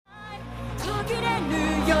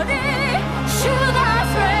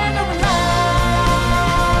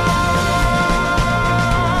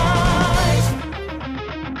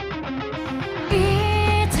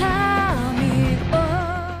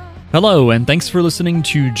Hello, and thanks for listening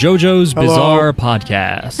to JoJo's Bizarre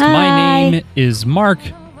Podcast. Hi. My name is Mark.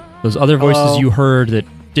 Those other voices you heard that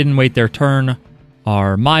didn't wait their turn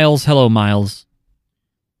are Miles. Hello, Miles.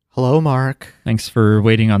 Hello, Mark. Thanks for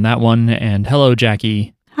waiting on that one. And hello,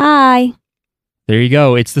 Jackie. Hi. There you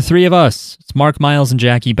go. It's the three of us. It's Mark, Miles, and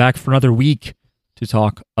Jackie back for another week to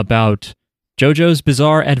talk about JoJo's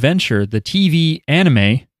Bizarre Adventure, the TV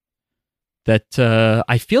anime that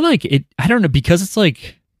I feel like it, I don't know, because it's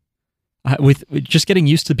like, with just getting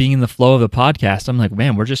used to being in the flow of the podcast, I'm like,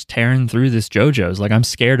 man, we're just tearing through this JoJo's. Like, I'm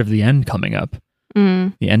scared of the end coming up.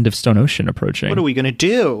 The end of Stone Ocean approaching. What are we going to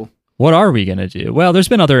do? What are we going to do? Well, there's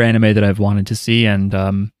been other anime that I've wanted to see, and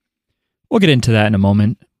we'll get into that in a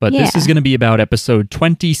moment. But this is going to be about episode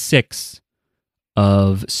 26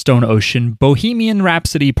 of Stone Ocean, Bohemian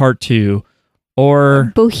Rhapsody Part 2,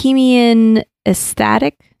 or Bohemian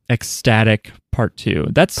Ecstatic Part 2.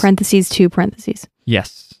 That's parentheses 2 parentheses.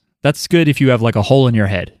 Yes. That's good if you have like a hole in your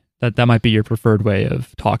head. That might be your preferred way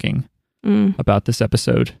of talking about this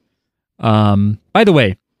episode. By the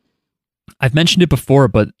way, I've mentioned it before,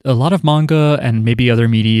 but a lot of manga and maybe other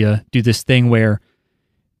media do this thing where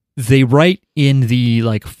they write in the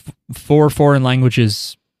like four foreign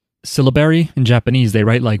languages syllabary. In Japanese, they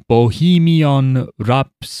write like Bohemian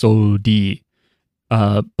Rhapsody.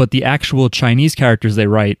 But the actual Chinese characters they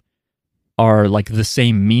write are like the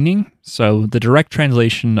same meaning. So the direct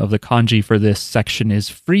translation of the kanji for this section is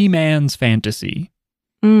Free Man's Fantasy.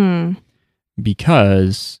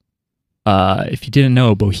 Because if you didn't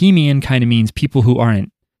know, Bohemian kind of means people who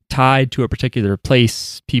aren't tied to a particular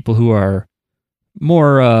place, people who are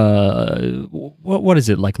more, what is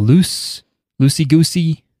it, like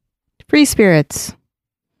loosey-goosey? Free spirits.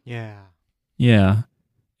 Yeah. Yeah.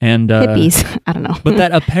 And hippies. I don't know. But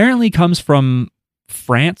that apparently comes from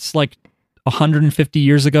France, like 150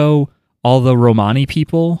 years ago. All the Romani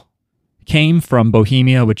people came from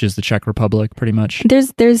Bohemia, which is the Czech Republic, pretty much.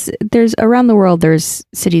 There's around the world, there's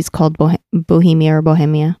cities called Bohemia or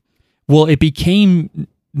Bohemia. Well, it became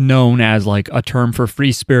known as like a term for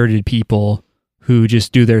free-spirited people who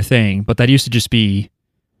just do their thing. But that used to just be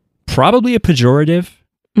probably a pejorative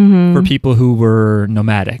for people who were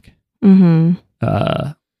nomadic.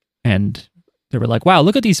 And they were like, wow,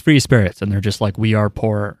 look at these free spirits. And they're just like, we are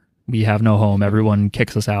poor. We have no home. Everyone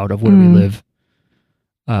kicks us out of where we live.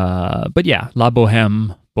 But yeah, La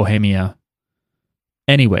Bohème, Bohemia.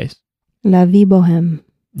 Anyways. La vie bohème.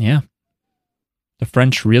 Yeah. The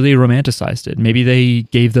French really romanticized it. Maybe they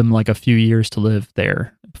gave them like a few years to live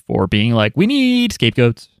there before being like, we need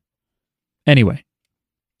scapegoats. Anyway.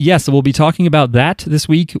 Yeah, so we'll be talking about that this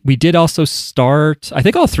week. We did also start, I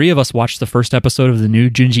think all three of us watched the first episode of the new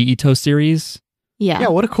Junji Ito series. Yeah. Yeah,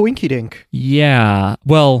 what a coinky-dink. Yeah.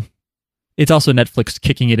 Well, it's also Netflix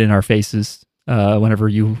kicking it in our faces whenever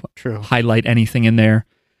you highlight anything in there.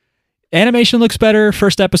 Animation looks better.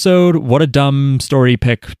 First episode. What a dumb story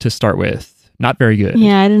pick to start with. Not very good.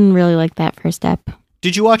 Yeah, I didn't really like that first step.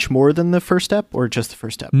 Did you watch more than the first step or just the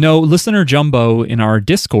first step? No, listener Jumbo in our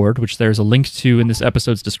Discord, which there's a link to in this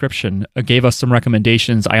episode's description, gave us some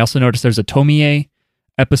recommendations. I also noticed there's a Tomie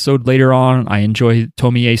episode later on. I enjoy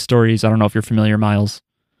Tomie stories. I don't know if you're familiar, Miles.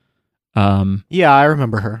 Yeah, I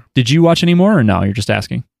remember her. Did you watch any more or no? You're just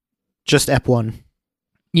asking? Just Ep 1.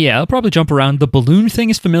 Yeah, I'll probably jump around. The balloon thing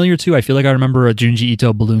is familiar too. I feel like I remember a Junji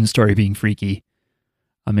Ito balloon story being freaky.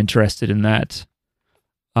 I'm interested in that.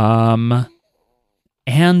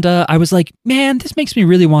 And I was like, man, this makes me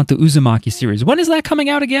really want the Uzumaki series. When is that coming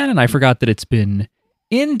out again? And I forgot that it's been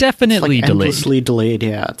indefinitely it's like delayed. Endlessly delayed,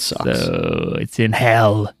 yeah, it sucks. So it's in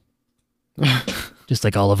hell. Just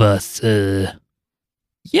like all of us.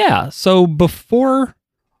 Yeah, so before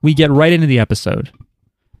we get right into the episode,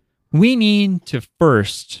 we need to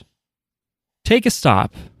first take a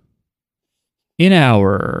stop in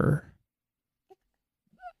our...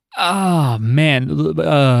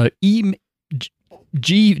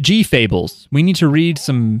 G fables. We need to read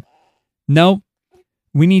some... No,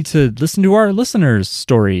 we need to listen to our listeners'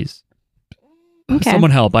 stories. Okay.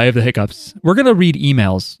 Someone help. I have the hiccups. We're going to read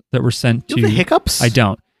emails that were sent to... You have the hiccups? I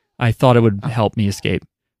don't. I thought it would help me escape.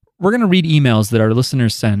 We're going to read emails that our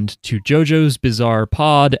listeners send to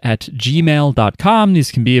jojosbizarrepod@gmail.com.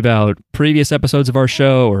 These can be about previous episodes of our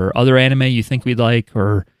show or other anime you think we'd like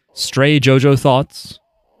or stray JoJo thoughts.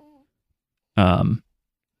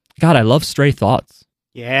 God, I love stray thoughts.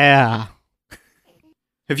 Yeah.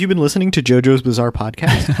 Have you been listening to JoJo's Bizarre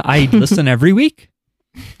Podcast? I listen every week.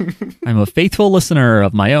 I'm a faithful listener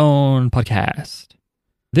of my own podcast.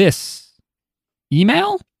 This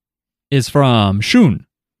email is from Shun.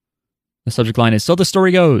 The subject line is, so the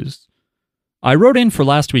story goes. I wrote in for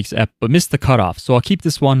last week's ep, but missed the cutoff, so I'll keep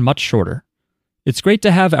this one much shorter. It's great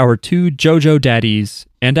to have our two JoJo daddies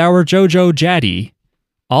and our JoJo Jaddy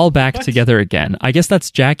all back together again. I guess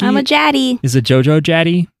that's Jackie. I'm a Jaddy. Is a JoJo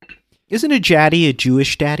Jaddy? Isn't a Jaddy a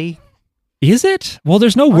Jewish daddy? Is it? Well,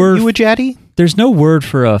 there's no word. You a Jaddy? There's no word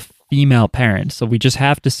for a female parent, so we just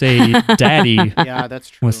have to say daddy. Yeah, that's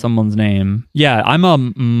true. With someone's name. Yeah, I'm a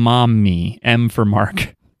mommy. M for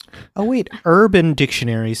Mark. Oh, wait. Urban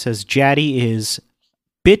Dictionary says Jaddy is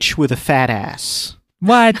bitch with a fat ass.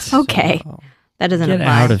 What? Okay. That doesn't Get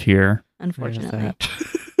apply. out of here. Unfortunately.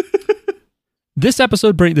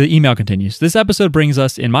 The email continues. This episode brings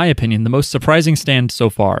us, in my opinion, the most surprising stand so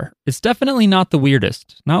far. It's definitely not the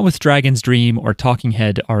weirdest, not with Dragon's Dream or Talking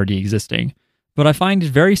Head already existing, but I find it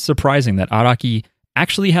very surprising that Araki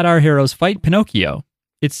actually had our heroes fight Pinocchio.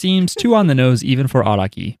 It seems too on the nose even for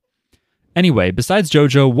Araki. Anyway, besides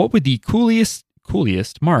JoJo, what would the coolest,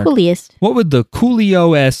 Mark? Coolest. What would the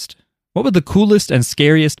coolest and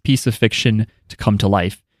scariest piece of fiction to come to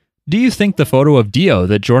life? Do you think the photo of Dio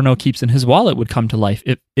that Giorno keeps in his wallet would come to life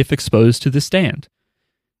if exposed to the stand?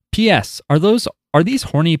 P.S. Are these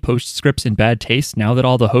horny postscripts in bad taste now that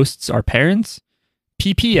all the hosts are parents?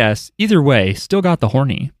 P.P.S. Either way, still got the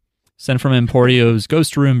horny. Sent from Emporio's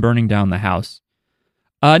ghost room burning down the house.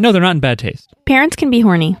 No, they're not in bad taste. Parents can be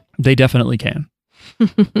horny. They definitely can.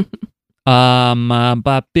 Beep,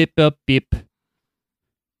 beep, beep.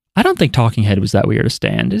 I don't think Talking Head was that weird a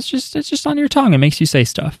stand. It's just on your tongue. It makes you say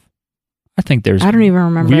stuff. I think there's I don't even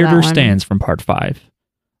remember weirder that one. stands from part 5.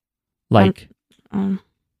 Like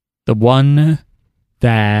the one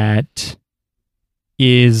that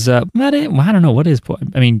is I don't know what is.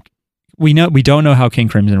 I mean, we don't know how King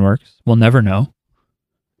Crimson works. We'll never know.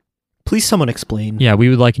 Please, someone explain. Yeah, we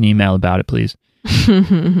would like an email about it, please.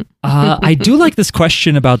 I do like this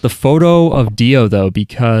question about the photo of Dio though,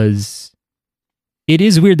 because it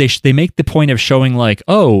is weird. They make the point of showing like,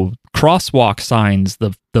 oh, crosswalk signs,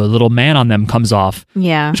 the little man on them comes off.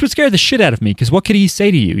 Yeah. Which would scare the shit out of me, because what could he say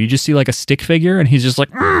to you? You just see like a stick figure and he's just like,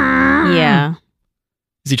 yeah.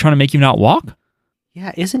 Is he trying to make you not walk?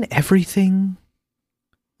 Yeah, isn't everything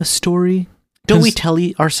a story? Don't we tell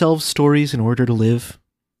ourselves stories in order to live?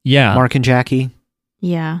 Yeah. Mark and Jackie?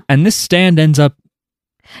 Yeah. And this stand ends up...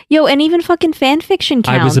 Yo, and even fucking fan fiction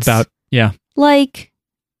counts. I was about... Yeah. Like...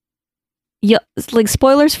 Yeah, like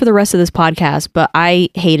spoilers for the rest of this podcast, but I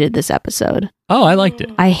hated this episode. Oh, I liked it.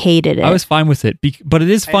 I hated it. I was fine with it, but it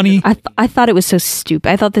is funny. I thought it was so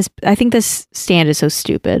stupid. I think this stand is so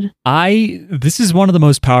stupid. This is one of the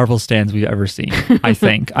most powerful stands we've ever seen. I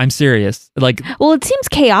think. I'm serious. Like, well, it seems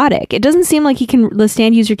chaotic. It doesn't seem like the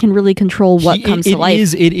stand user can really control what comes to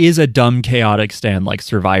life. It is a dumb, chaotic stand, like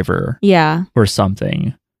Survivor. Yeah. Or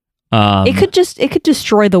something. It could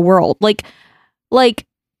destroy the world. Like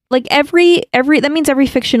every that means every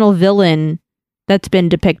fictional villain that's been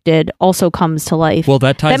depicted also comes to life. Well,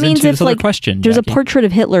 that ties into this other question. There's Jackie. a portrait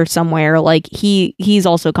of Hitler somewhere, like he's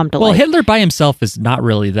also come to life. Well, Hitler by himself is not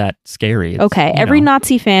really that scary. Okay, every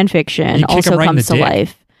Nazi fan fiction also comes to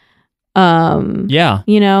life. Yeah.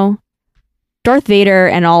 You know, Darth Vader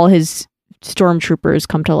and all his stormtroopers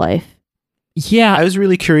come to life. Yeah. I was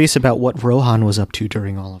really curious about what Rohan was up to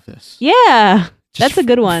during all of this. Yeah. That's a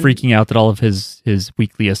good one. Freaking out that all of his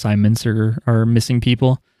weekly assignments are missing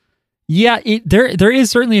people. Yeah, there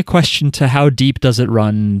is certainly a question to how deep does it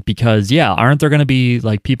run, because aren't there going to be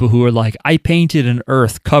like people who are like, I painted an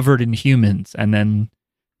Earth covered in humans, and then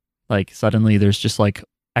like suddenly there's just like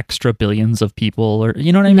extra billions of people, or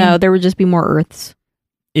you know what I mean? No, there would just be more Earths.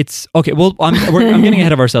 It's okay. Well, I'm getting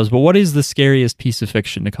ahead of ourselves, but what is the scariest piece of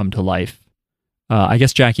fiction to come to life? I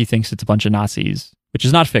guess Jackie thinks it's a bunch of Nazis, which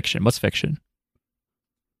is not fiction. What's fiction?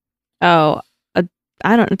 Oh,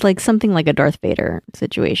 it's like something like a Darth Vader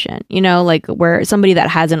situation, you know, like where somebody that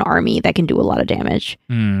has an army that can do a lot of damage.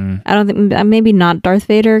 I don't think, maybe not Darth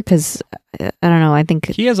Vader, because I don't know. I think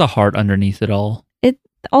he has a heart underneath it all. It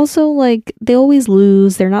also, like, they always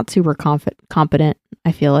lose. They're not super competent,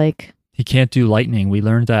 I feel like. He can't do lightning. We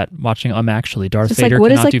learned that watching Actually. Darth Vader what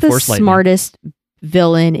cannot is, like, do the force lightning. smartest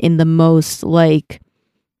villain in the most, like,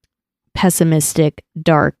 pessimistic,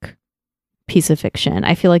 dark piece of fiction?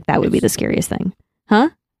 I feel like that would be the scariest thing.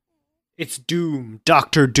 Huh? It's Doom.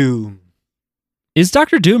 Dr. Doom. Is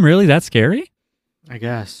Dr. Doom really that scary? I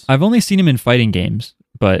guess. I've only seen him in fighting games,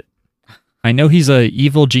 but I know he's a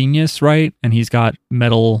evil genius, right? And he's got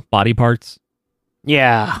metal body parts.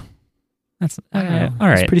 Yeah. That's all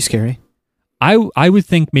right. It's pretty scary. I would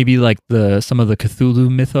think maybe like some of the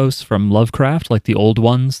Cthulhu mythos from Lovecraft, like the old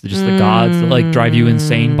ones, just the gods that like drive you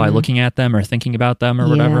insane by looking at them or thinking about them or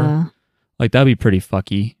whatever. Like that'd be pretty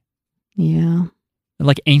fucky. Yeah. And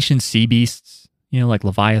like ancient sea beasts, like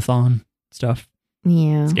Leviathan stuff.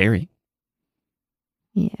 Yeah. Scary.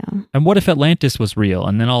 Yeah. And what if Atlantis was real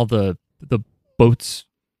and then all the boats,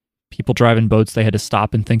 people driving boats, they had to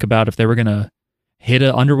stop and think about if they were going to hit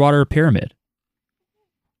an underwater pyramid?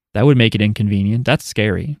 That would make it inconvenient. That's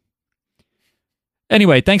scary.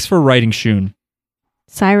 Anyway, thanks for writing, Shun.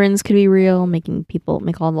 Sirens could be real, make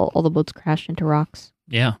all the boats crash into rocks.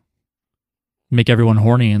 Yeah. Make everyone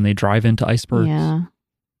horny and they drive into icebergs. Yeah.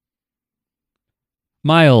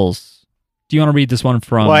 Miles, do you want to read this one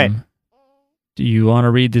from... What? Do you want to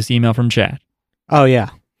read this email from Chad? Oh, yeah.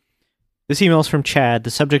 This email's from Chad.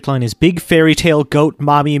 The subject line is Big Fairy Tale Goat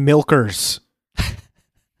Mommy Milkers.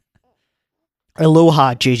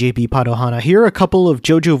 Aloha, JJB Padohana. Here are a couple of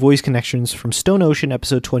JoJo voice connections from Stone Ocean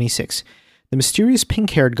episode 26. The mysterious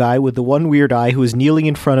pink-haired guy with the one weird eye who is kneeling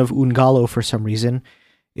in front of Ungalo for some reason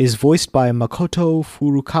is voiced by Makoto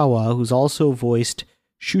Furukawa, who's also voiced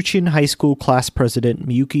Shuchin High School class president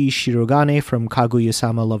Miyuki Shirogane from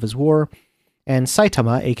Kaguya-sama Love is War, and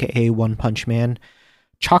Saitama, aka One Punch Man,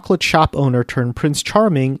 chocolate shop owner turned Prince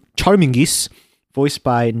Charmingis, voiced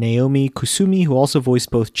by Naomi Kusumi, who also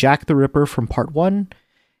voiced both Jack the Ripper from Part 1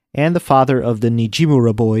 and the father of the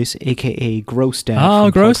Nijimura boys, aka Gross Dad.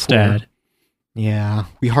 Oh, Gross Dad. Yeah,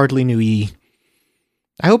 we hardly knew E.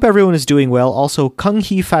 I hope everyone is doing well. Also, Kung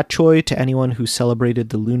Hee Fat Choi to anyone who celebrated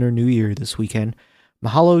the Lunar New Year this weekend.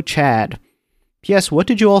 Mahalo, Chad. P.S. What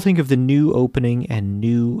did you all think of the new opening and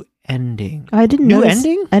new ending? I didn't notice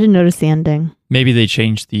the ending. Maybe they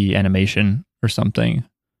changed the animation or something.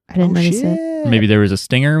 I didn't notice it. Maybe there was a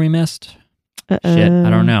stinger we missed. Shit, I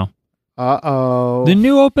don't know. The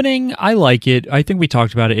new opening, I like it. I think we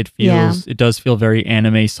talked about it. It does feel very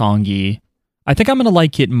anime songy. I think I'm going to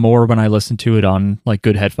like it more when I listen to it on like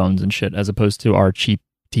good headphones and shit, as opposed to our cheap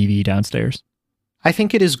TV downstairs. I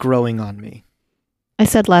think it is growing on me. I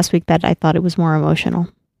said last week that I thought it was more emotional.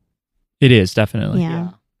 It is, definitely.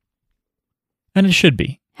 Yeah. And it should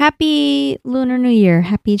be. Happy Lunar New Year.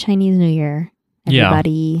 Happy Chinese New Year,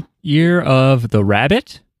 everybody. Yeah. Year of the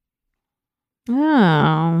Rabbit?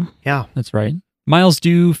 Oh. Yeah. That's right. Miles,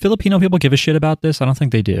 do Filipino people give a shit about this? I don't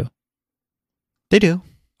think they do. They do.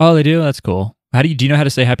 Oh, they do? That's cool. Do you know how to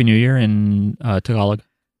say Happy New Year in Tagalog?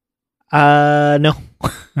 No.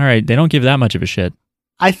 All right. They don't give that much of a shit.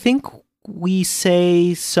 I think we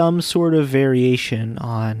say some sort of variation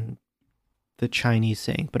on the Chinese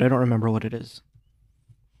thing, but I don't remember what it is.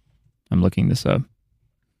 I'm looking this up.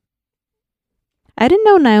 I didn't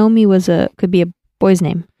know Naomi could be a boy's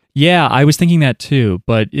name. Yeah, I was thinking that too,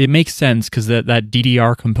 but it makes sense because that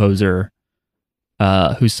DDR composer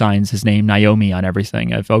who signs his name Naomi on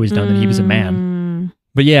everything, I've always known that he was a man.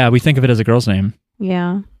 But yeah, we think of it as a girl's name.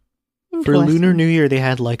 Yeah. For Lunar New Year, they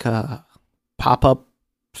had like a pop-up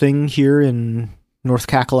thing here in North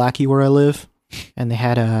Kakalaki where I live, and they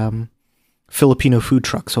had a Filipino food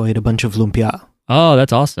truck, so I ate a bunch of lumpia. Oh,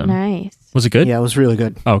 that's awesome. Nice. Was it good? Yeah, it was really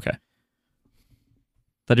good. Oh, okay.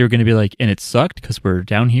 Thought you were going to be like, and it sucked because we're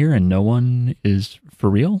down here and no one is for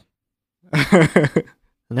real?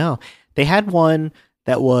 No. They had one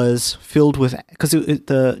that was filled with, because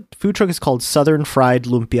the food truck is called Southern Fried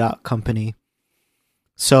Lumpia Company.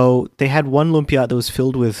 So they had one lumpia that was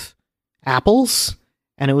filled with apples,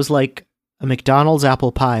 and it was like a McDonald's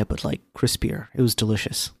apple pie, but like crispier. It was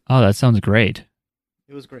delicious. Oh, that sounds great.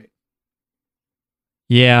 It was great.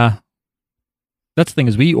 Yeah. That's the thing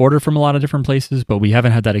is we order from a lot of different places, but we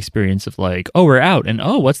haven't had that experience of like, oh, we're out and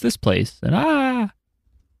oh, what's this place? And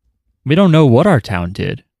we don't know what our town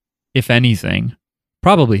did, if anything.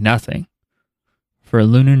 Probably nothing for a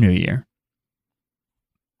Lunar New Year.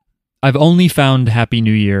 I've only found Happy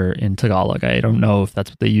New Year in Tagalog. I don't know if that's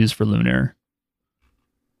what they use for Lunar.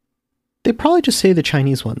 They probably just say the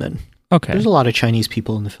Chinese one then. Okay. There's a lot of Chinese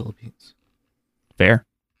people in the Philippines. Fair.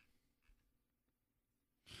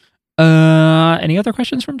 Any other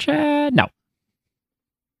questions from Chad? No.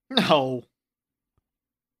 No.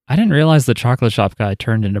 I didn't realize the chocolate shop guy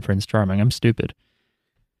turned into Prince Charming. I'm stupid.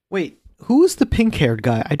 Wait, who was the pink-haired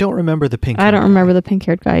guy? I don't remember the pink-haired guy. I don't remember the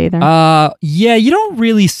pink-haired guy either. Yeah, you don't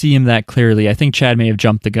really see him that clearly. I think Chad may have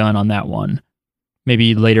jumped the gun on that one.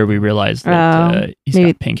 Maybe later we realized that he's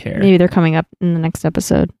got pink hair. Maybe they're coming up in the next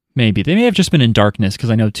episode. Maybe. They may have just been in darkness, because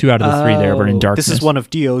I know 2 out of the 3 there were in darkness. This is one of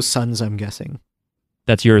Dio's sons, I'm guessing.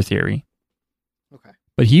 That's your theory. Okay.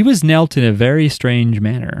 But he was knelt in a very strange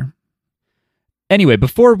manner. Anyway,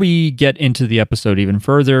 before we get into the episode even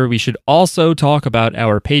further, we should also talk about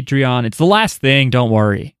our Patreon. It's the last thing, don't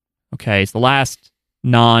worry. Okay, it's the last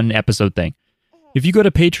non-episode thing. If you go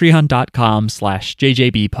to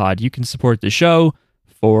patreon.com/jjbpod, you can support the show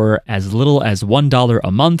for as little as $1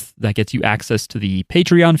 a month. That gets you access to the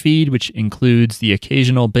Patreon feed, which includes the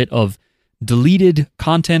occasional bit of deleted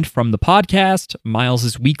content from the podcast,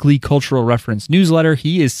 Miles' weekly cultural reference newsletter.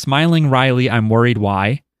 He is smiling wryly. I'm worried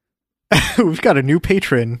why. We've got a new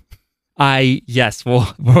patron. Yes,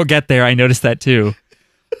 we'll get there. I noticed that too.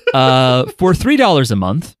 For $3 a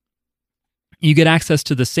month, you get access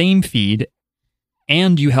to the same feed,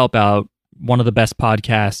 and you help out one of the best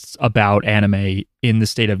podcasts about anime in the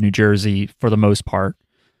state of New Jersey for the most part.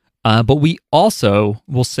 But we also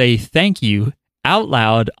will say thank you out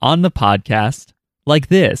loud on the podcast like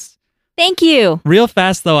this. Thank you. Real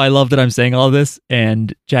fast, though, I love that I'm saying all this,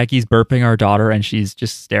 and Jackie's burping our daughter, and she's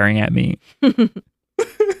just staring at me.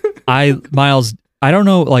 Miles, I don't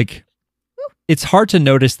know, like, it's hard to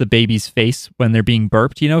notice the baby's face when they're being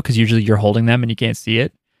burped, because usually you're holding them and you can't see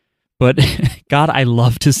it. But God, I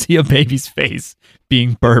love to see a baby's face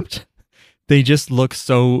being burped. They just look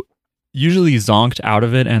so usually zonked out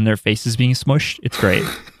of it, and their face is being smushed. It's great.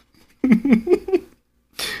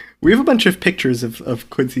 We have a bunch of pictures of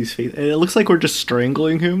Quincy's face, and it looks like we're just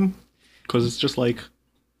strangling him because it's just like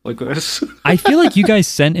this. I feel like you guys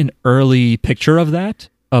sent an early picture of that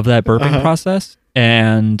burping process,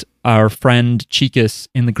 and our friend Chicas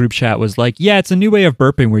in the group chat was like, yeah, it's a new way of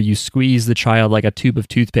burping where you squeeze the child like a tube of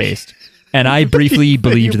toothpaste. And I briefly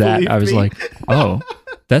believed that. I was like, oh,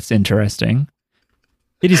 that's interesting.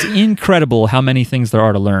 It is incredible how many things there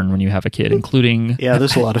are to learn when you have a kid, including... Yeah,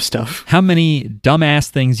 there's a lot of stuff. How many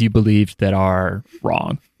dumbass things you believed that are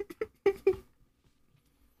wrong.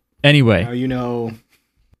 Anyway. Now you know.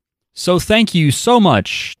 So thank you so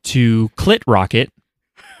much to Clit Rocket.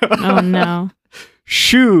 Oh, no.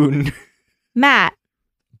 Shun. Matt.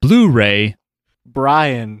 Blu-ray.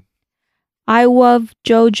 Brian. I love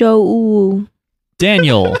Jojo Ooh.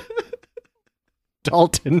 Daniel.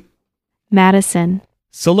 Dalton. Madison.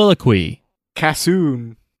 Soliloquy.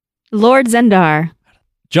 Kassoon. Lord Zendar.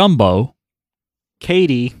 Jumbo.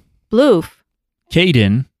 Katie. Bloof.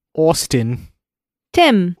 Caden. Austin.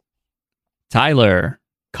 Tim. Tyler.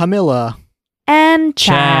 Camilla. And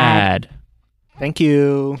Chad. Thank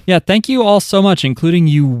you. Yeah, thank you all so much, including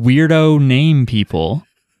you weirdo name people.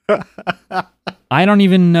 I don't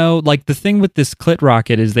even know, like, the thing with this Clit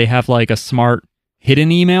Rocket is they have like a smart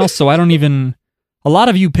hidden email, so I don't even... A lot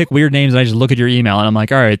of you pick weird names, and I just look at your email, and I'm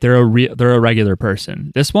like, all right, they're a regular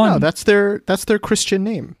person. This one, no, that's their Christian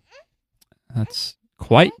name. That's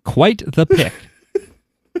quite the pick.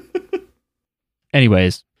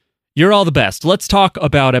 Anyways, you're all the best. Let's talk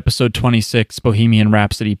about episode 26, Bohemian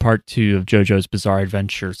Rhapsody, part 2 of JoJo's Bizarre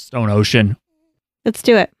Adventure, Stone Ocean. Let's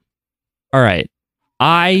do it. All right,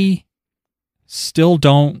 I still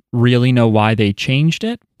don't really know why they changed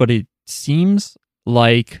it, but it seems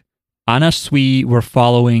like Anasui, we're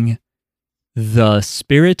following the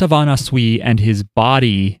spirit of Anasui, and his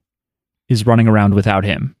body is running around without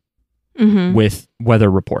him with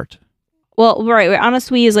weather report. Well, right.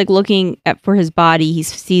 Anasui is like looking for his body. He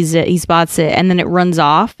sees it, he spots it, and then it runs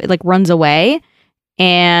off. It like runs away,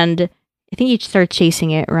 and I think he starts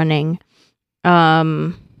chasing it, running.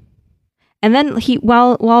 And then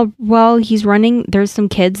while he's running, there's some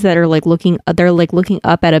kids that are like looking. They're like looking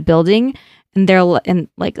up at a building. And they're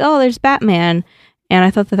like, oh, there's Batman. And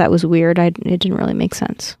I thought that was weird. It didn't really make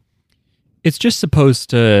sense. It's just supposed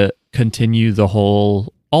to continue the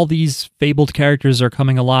whole, all these fabled characters are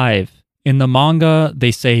coming alive. In the manga,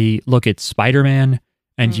 they say, look, it's Spider-Man,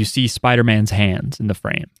 and you see Spider-Man's hands in the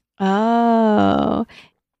frame. Oh.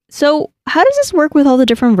 So how does this work with all the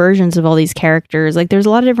different versions of all these characters? Like, there's a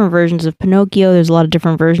lot of different versions of Pinocchio. There's a lot of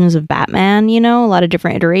different versions of Batman, a lot of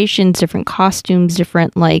different iterations, different costumes,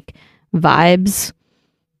 different, like, vibes,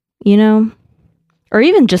 or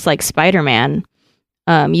even just like Spider-Man.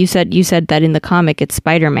 You said that in the comic it's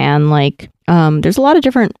Spider-Man. Like, there's a lot of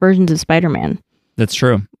different versions of Spider-Man. That's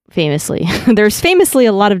true. Famously, there's a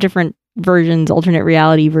lot of different versions, alternate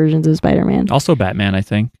reality versions of Spider-Man. Also Batman, I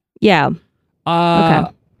think. Yeah.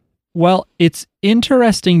 Okay. Well, it's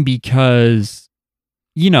interesting because,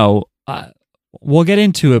 we'll get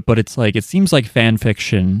into it, but it's like, it seems like fan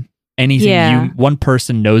fiction. Anything one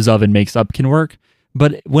person knows of and makes up can work.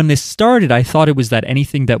 But when this started, I thought it was that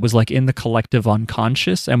anything that was like in the collective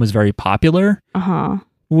unconscious and was very popular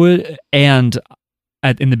would, and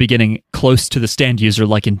in the beginning, close to the stand user,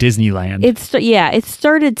 like in Disneyland. It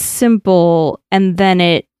started simple and then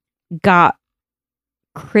it got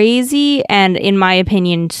crazy and, in my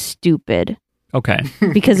opinion, stupid. Okay.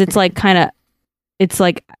 because it's like kind of, it's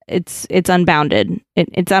like it's unbounded.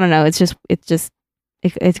 It's I don't know.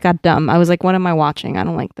 It's got dumb. I was like, what am I watching? I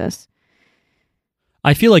don't like this.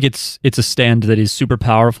 I feel like it's a stand that is super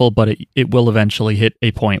powerful, but it will eventually hit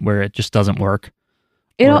a point where it just doesn't work.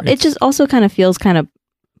 It just also kind of feels kind of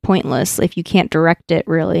pointless if you can't direct it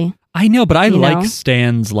really. I know, but I like know?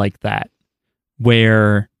 stands like that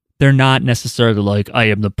where they're not necessarily like, I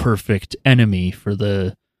am the perfect enemy for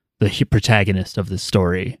the protagonist of this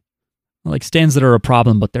story. Like stands that are a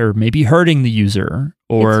problem, but they're maybe hurting the user,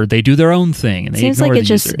 or they do their own thing and they seems ignore like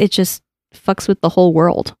the user. it just fucks with the whole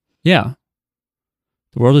world. Yeah.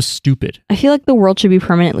 The world is stupid. I feel like the world should be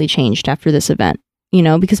permanently changed after this event,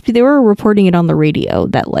 because they were reporting it on the radio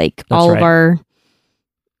that like all of our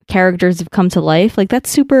characters have come to life. Like that's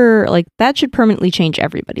super, like that should permanently change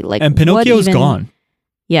everybody. Like, and Pinocchio's gone.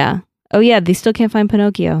 Yeah. Oh yeah, they still can't find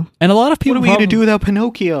Pinocchio. And a lot of people what are we going to do without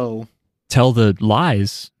Pinocchio? Tell the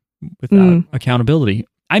lies without accountability.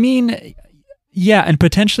 I mean, yeah, and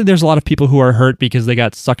potentially there's a lot of people who are hurt because they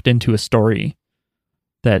got sucked into a story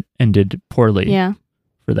that ended poorly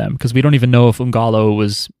for them. Because we don't even know if Ungalo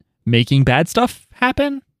was making bad stuff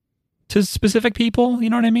happen to specific people, you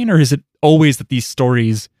know what I mean? Or is it always that these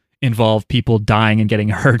stories involve people dying and getting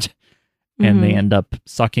hurt and they end up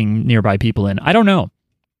sucking nearby people in? I don't know.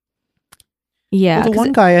 Yeah. Well, the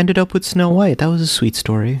one guy ended up with Snow White. That was a sweet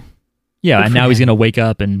story. Yeah, Good and for now he's him. going to wake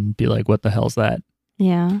up and be like, what the hell's that?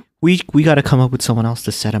 Yeah. We got to come up with someone else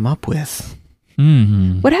to set him up with.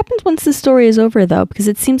 Mm-hmm. What happens once the story is over though? Because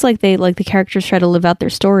it seems like the characters try to live out their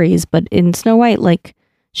stories, but in Snow White, like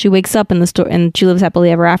she wakes up in the story and she lives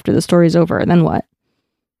happily ever after. The story's over. Then what?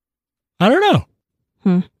 I don't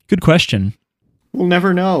know. Good question. We'll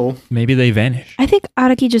never know. Maybe they vanish. I think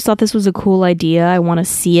Araki just thought this was a cool idea. I want to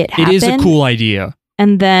see it happen. It is a cool idea.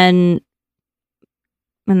 And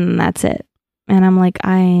that's it. And I'm like,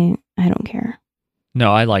 I don't care.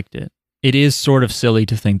 No, I liked it. It is sort of silly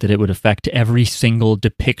to think that it would affect every single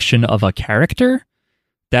depiction of a character.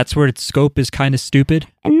 That's where its scope is kind of stupid.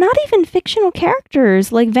 And not even fictional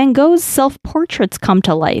characters. Like Van Gogh's self-portraits come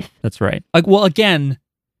to life. That's right. Like, well, again,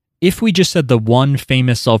 if we just said the one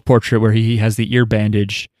famous self-portrait where he has the ear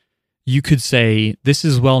bandage, you could say, this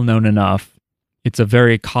is well known enough. It's a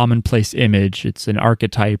very commonplace image. It's an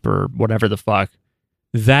archetype or whatever the fuck.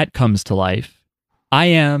 That comes to life. I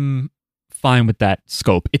am fine with that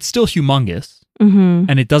scope. It's still humongous. Mm-hmm.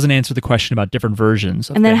 And it doesn't answer the question about different versions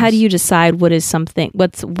of And then things. how do you decide what is something,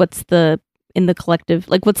 what's the, in the collective,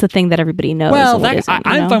 like what's the thing that everybody knows? Well, and what that, isn't,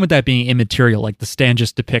 I'm fine with that being immaterial. Like the stand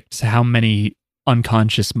just depicts how many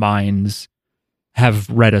unconscious minds have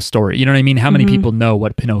read a story. You know what I mean? How many people know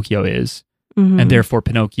what Pinocchio is? And therefore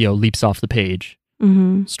Pinocchio leaps off the page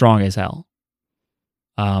strong as hell.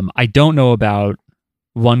 I don't know about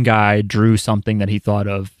one guy drew something that he thought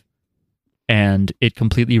of and it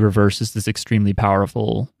completely reverses this extremely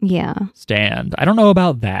powerful stand. I don't know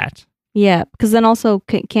about that. Yeah, because then also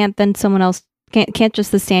can't then someone else can't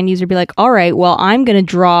just the stand user be like, all right, well, I'm going to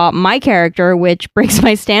draw my character, which brings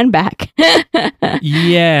my stand back.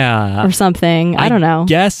 Yeah. Or something. I don't know.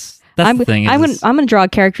 Guess that's the thing. I'm going to draw a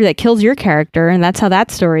character that kills your character, and that's how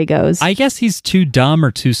that story goes. I guess he's too dumb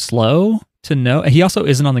or too slow to know. He also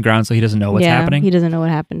isn't on the ground, so he doesn't know what's happening. He doesn't know what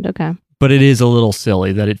happened. Okay. But it is a little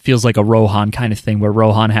silly that it feels like a Rohan kind of thing where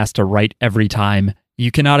Rohan has to write every time,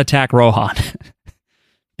 you cannot attack Rohan.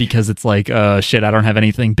 Because it's like, shit, I don't have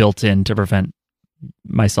anything built in to prevent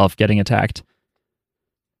myself getting attacked.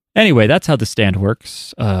 Anyway, that's how the stand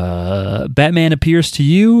works. Batman appears to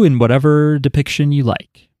you in whatever depiction you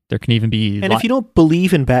like. There can even be... And if you don't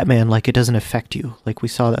believe in Batman, like it doesn't affect you. Like we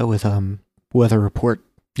saw that with Weather Report.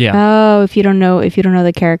 Yeah. Oh, if you don't know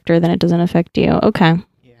the character, then it doesn't affect you. Okay.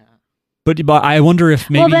 But I wonder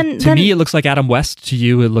if maybe then, me it looks like Adam West. To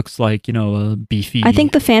you, it looks like, a beefy... I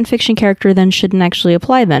think the fan fiction character then shouldn't actually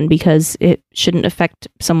apply then because it shouldn't affect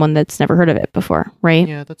someone that's never heard of it before, right?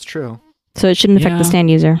 Yeah, that's true. So it shouldn't affect the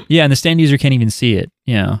stand user. Yeah, and the stand user can't even see it.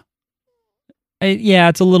 Yeah.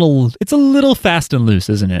 It's a little fast and loose,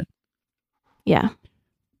 isn't it? Yeah.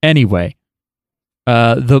 Anyway,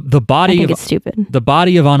 the body I think of it's stupid. The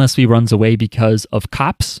body of Anasui runs away because of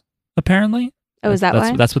cops, apparently. Oh, is that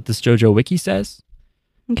why? That's what this JoJo wiki says.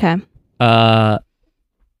 Okay. And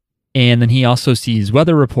then he also sees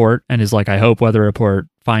Weather Report and is like, I hope Weather Report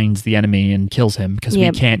finds the enemy and kills him because we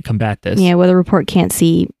can't combat this. Yeah, Weather Report can't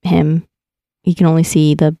see him. He can only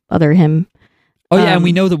see the other him. Oh, yeah, and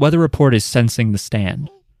we know that Weather Report is sensing the stand.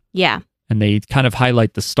 Yeah. And they kind of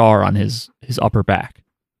highlight the star on his upper back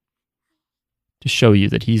to show you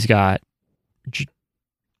that he's got...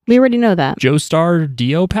 We already know that. Joestar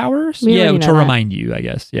Dio powers? We Yeah, already to know that. remind you, I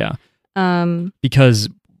guess. Yeah. Because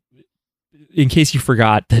in case you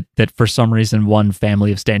forgot that for some reason one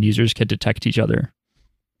family of stand users could detect each other.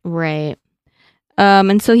 Right.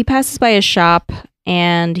 And so he passes by a shop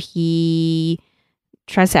and he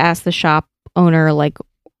tries to ask the shop owner, like,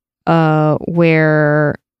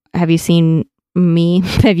 where have you seen me?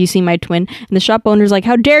 Have you seen my twin? And the shop owner's like,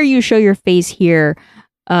 how dare you show your face here?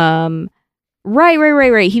 Right.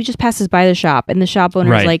 He just passes by the shop and the shop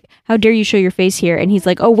owner's like, how dare you show your face here? And he's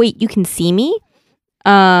like, oh, wait, you can see me?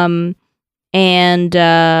 And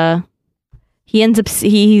he ends up,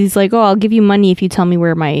 he's like, oh, I'll give you money if you tell me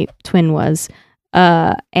where my twin was.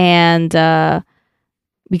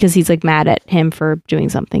 Because he's like mad at him for doing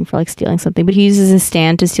something, for like stealing something. But he uses his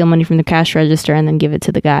stand to steal money from the cash register and then give it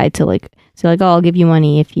to the guy to like, so like, oh, I'll give you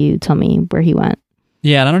money if you tell me where he went.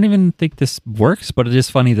 Yeah, and I don't even think this works, but it is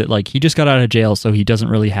funny that like he just got out of jail, so he doesn't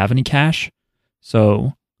really have any cash.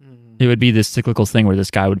 So it would be this cyclical thing where this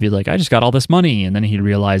guy would be like, I just got all this money, and then he'd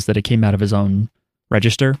realize that it came out of his own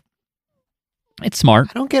register. It's smart.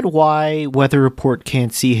 I don't get why Weather Report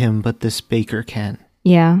can't see him, but this baker can.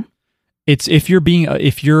 Yeah. It's if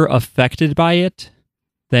you're affected by it,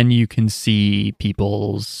 then you can see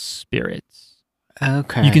people's spirits.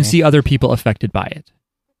 Okay. You can see other people affected by it.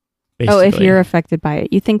 Basically. Oh, if you're affected by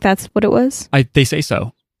it. You think that's what it was? They say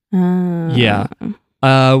so. Yeah.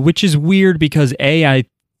 Which is weird because I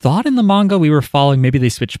thought in the manga we were following, maybe they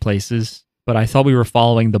switched places, but I thought we were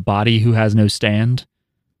following the body who has no stand.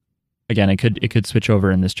 Again, it could switch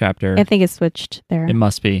over in this chapter. I think it switched there. It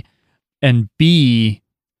must be. And B,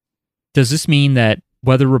 does this mean that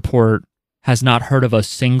Weather Report has not heard of a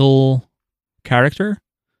single character?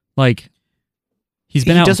 Like, he's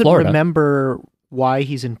been out in Florida. He doesn't remember why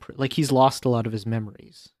he's he's lost a lot of his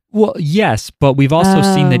memories. Well, yes, but we've also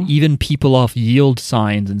seen that even people off yield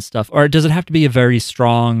signs and stuff, or does it have to be a very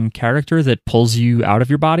strong character that pulls you out of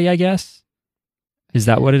your body, I guess? Is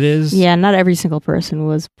that what it is? Yeah, not every single person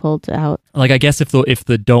was pulled out. Like, I guess if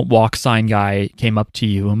the don't walk sign guy came up to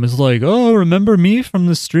you and was like, oh, remember me from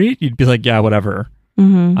the street? You'd be like, yeah, whatever.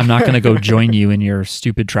 Mm-hmm. I'm not going to go join you in your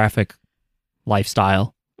stupid traffic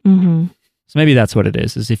lifestyle. Mm-hmm. So maybe that's what it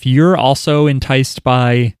is if you're also enticed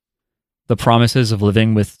by the promises of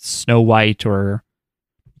living with Snow White or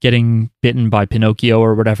getting bitten by Pinocchio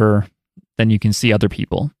or whatever, then you can see other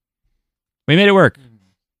people. We made it work,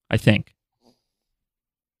 I think.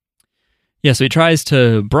 Yeah, so he tries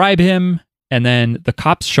to bribe him, and then the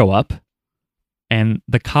cops show up, and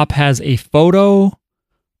the cop has a photo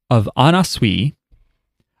of Anna Sui.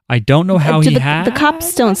 I don't know how the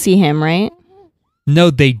cops don't see him, right? No,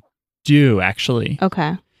 they do, actually.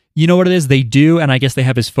 Okay. You know what it is? They do, and I guess they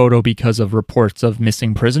have his photo because of reports of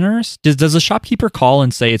missing prisoners. Does the shopkeeper call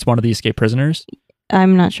and say it's one of the escaped prisoners?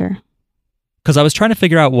 I'm not sure. Because I was trying to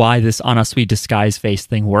figure out why this Anna Sui disguise face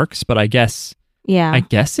thing works, but I guess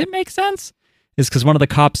it makes sense. Is because one of the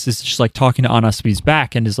cops is just like talking to Anna Sui's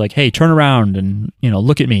back and is like, hey, turn around and,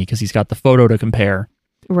 look at me, because he's got the photo to compare.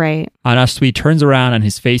 Right. Anna Sui turns around and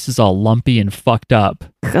his face is all lumpy and fucked up.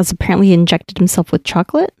 Because apparently he injected himself with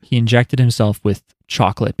chocolate? He injected himself with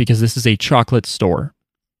chocolate because this is a chocolate store.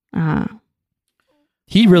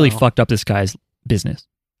 He really fucked up this guy's business.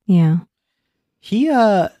 Yeah.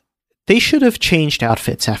 They should have changed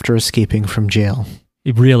outfits after escaping from jail.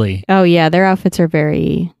 Really? Oh yeah, their outfits are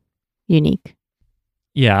very unique.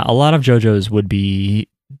 Yeah, a lot of JoJo's would be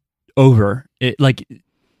over.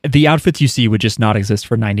 The outfits you see would just not exist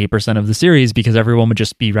for 98% of the series because everyone would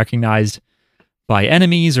just be recognized by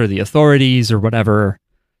enemies or the authorities or whatever.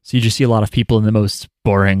 So you just see a lot of people in the most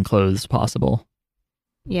boring clothes possible.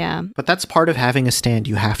 Yeah. But that's part of having a stand.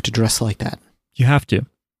 You have to dress like that. You have to.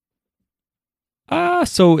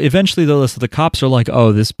 So eventually though, so the cops are like,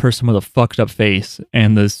 oh, this person with a fucked up face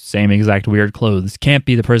and the same exact weird clothes can't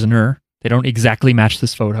be the prisoner. They don't exactly match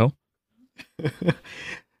this photo.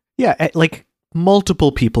 Yeah, like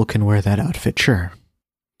multiple people can wear that outfit, sure.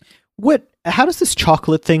 How does this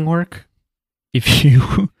chocolate thing work? If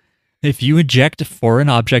you eject foreign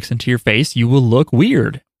objects into your face, you will look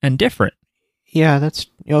weird and different. Yeah, that's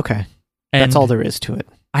okay. And that's all there is to it.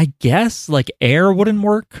 I guess like air wouldn't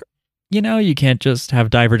work. You can't just have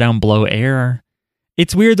Diver Down blow air.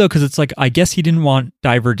 It's weird though, because it's like, I guess he didn't want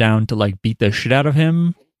Diver Down to like beat the shit out of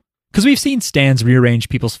him. Because we've seen stands rearrange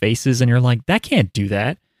people's faces and you're like, that can't do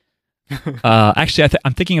that. Actually,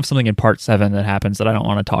 I'm thinking of something in part 7 that happens that I don't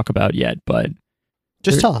want to talk about yet, but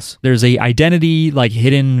just tell us. There's a identity like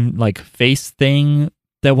hidden like face thing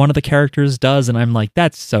that one of the characters does, and I'm like,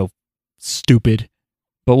 that's so stupid.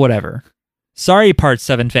 But whatever. Sorry, part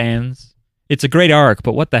 7 fans. It's a great arc,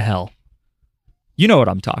 but what the hell? You know what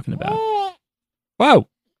I'm talking about. Whoa.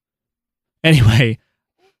 Anyway,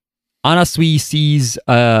 Anasui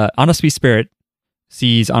spirit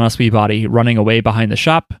sees Anasui body running away behind the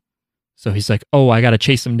shop. So he's like, oh, I got to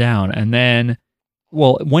chase him down. And then,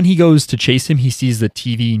 well, when he goes to chase him, he sees the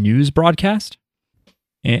TV news broadcast.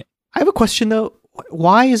 I have a question, though.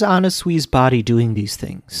 Why is Anasui's body doing these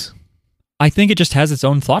things? I think it just has its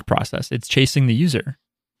own thought process. It's chasing the user.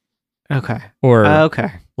 Okay. Or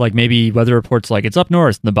okay. Like maybe weather reports like it's up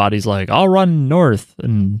north and the body's like, I'll run north.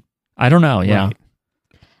 And I don't know. Yeah. Right.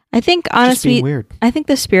 I think honestly, I think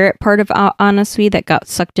the spirit part of Anasui that got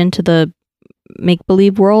sucked into the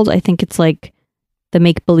make-believe world, I think it's like the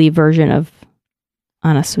make-believe version of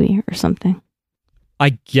Anasui or something.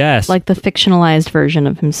 I guess. Like the fictionalized version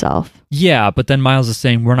of himself. Yeah, but then Miles is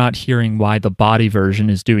saying we're not hearing why the body version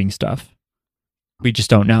is doing stuff. We just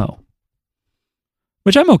don't know.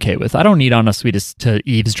 Which I'm okay with. I don't need Anasui to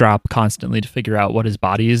eavesdrop constantly to figure out what his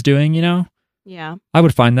body is doing, you know? Yeah. I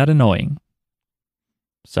would find that annoying.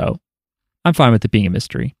 So, I'm fine with it being a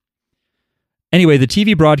mystery. Anyway, the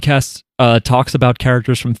TV broadcast talks about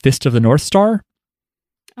characters from Fist of the North Star.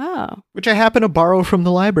 Oh. Which I happen to borrow from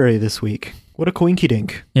the library this week. What a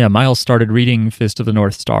coinkydink. Yeah, Miles started reading Fist of the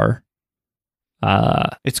North Star.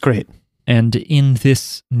 It's great. And in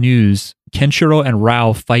this news, Kenshiro and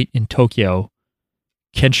Rao fight in Tokyo.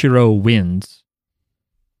 Kenshiro wins.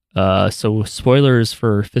 So spoilers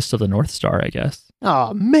for Fist of the North Star, I guess.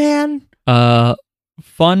 Oh, man.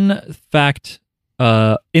 Fun fact,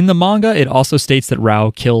 in the manga, it also states that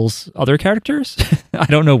Rao kills other characters. I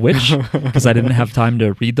don't know which, because I didn't have time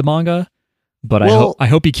to read the manga, but I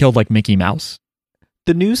hope he killed like Mickey Mouse.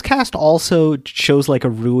 The newscast also shows like a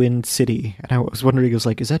ruined city, and I was wondering, is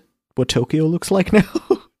that what Tokyo looks like now?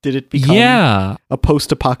 Did it become a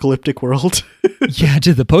post-apocalyptic world? Yeah,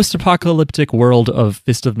 did the post-apocalyptic world of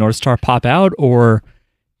Fist of North Star pop out, or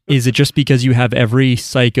is it just because you have every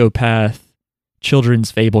psychopath children's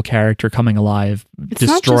fable character coming alive,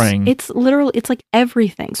 destroying? It's literally, it's like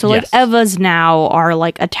everything. So like Evas now are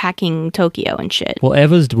like attacking Tokyo and shit. Well,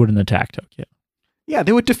 Evas wouldn't attack Tokyo. Yeah,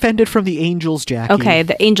 they would defend it from the angels, Jackie. Okay,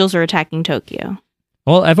 the angels are attacking Tokyo.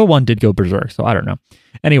 Well, Eva 1 did go berserk, so I don't know.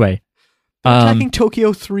 Anyway. Attacking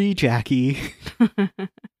Tokyo 3, Jackie.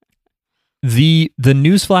 The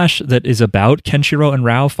newsflash that is about Kenshiro and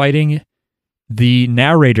Rao fighting, the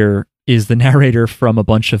narrator is the narrator from a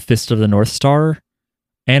bunch of Fist of the North Star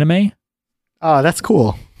anime. Oh, that's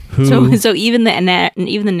cool. So even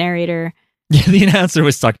the narrator. Yeah, the announcer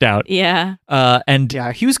was sucked out. Yeah. And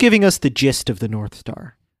yeah, he was giving us the gist of the North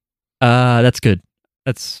Star. That's good.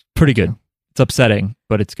 That's pretty good. It's upsetting,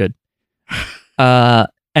 but it's good.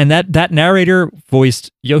 And that narrator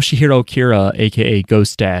voiced Yoshihiro Kira, aka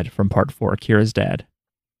Ghost Dad from Part 4, Kira's dad.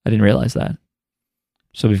 I didn't realize that.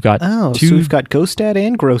 So we've got so we've got Ghost Dad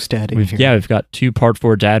and Gross Dad in here. Yeah, we've got 2 Part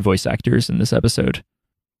 4 dad voice actors in this episode.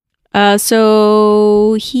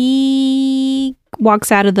 So he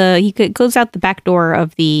walks out of he goes out the back door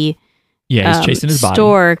of the he's chasing his body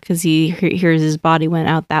store because he hears his body went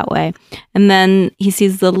out that way, and then he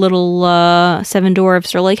sees the little 7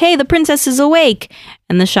 dwarfs are like, "Hey, the princess is awake,"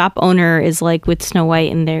 and the shop owner is like with Snow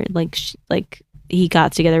White, and they're like he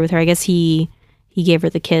got together with her. I guess he gave her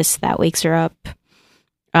the kiss that wakes her up.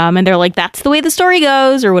 And they're like, "That's the way the story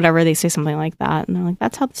goes," or whatever. They say something like that, and they're like,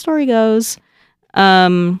 "That's how the story goes."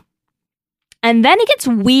 And then it gets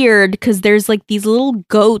weird because there's like these little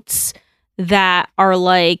goats that are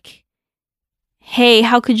like, "Hey,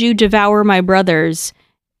 how could you devour my brothers?"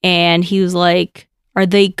 And he was like, "Are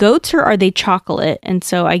they goats or are they chocolate?" And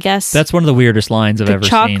so I guess that's one of the weirdest lines I've ever seen. The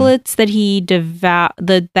chocolates that he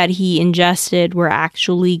that he ingested were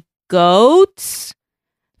actually goats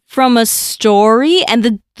from a story,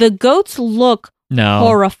 and the goats look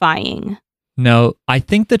horrifying. No, I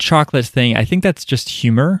think the chocolate thing, I think that's just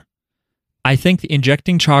humor. I think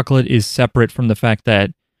injecting chocolate is separate from the fact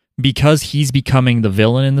that because he's becoming the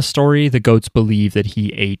villain in the story, the goats believe that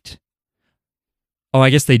he ate. Oh, I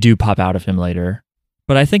guess they do pop out of him later.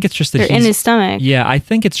 But I think it's just that they're in his stomach. Yeah, I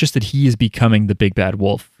think it's just that he is becoming the big bad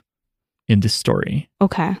wolf in this story.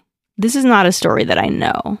 Okay. This is not a story that I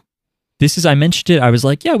know. I mentioned it, I was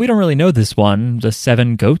like, yeah, we don't really know this one, the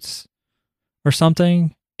 7 goats or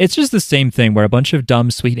something. It's just the same thing where a bunch of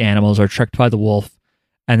dumb, sweet animals are tricked by the wolf,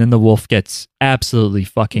 and then the wolf gets absolutely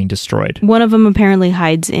fucking destroyed. One of them apparently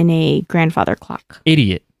hides in a grandfather clock.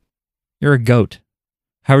 Idiot. You're a goat.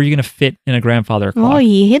 How are you going to fit in a grandfather clock? Oh,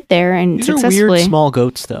 he hid there and successfully. These are weird small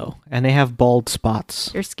goats, though, and they have bald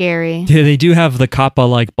spots. They're scary. They do have the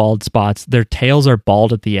kappa-like bald spots. Their tails are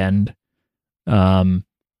bald at the end.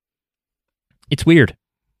 It's weird.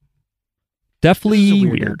 Definitely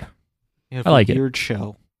weird. I like it. Weird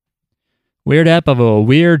show. Weird ep of a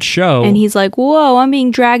weird show. And he's like, whoa, I'm being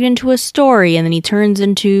dragged into a story. And then he turns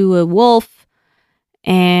into a wolf.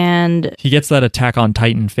 And he gets that Attack on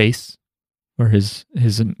Titan face where his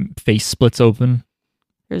face splits open.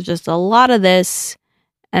 There's just a lot of this.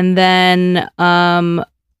 And then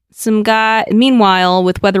some guy, meanwhile,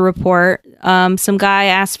 with Weather Report, some guy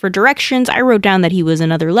asked for directions. I wrote down that he was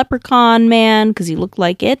another leprechaun man because he looked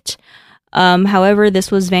like it. However, this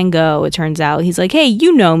was Van Gogh, it turns out. He's like, hey,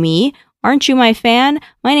 you know me. Aren't you my fan?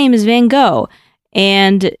 My name is Van Gogh.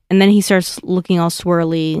 And then he starts looking all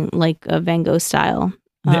swirly like a Van Gogh style.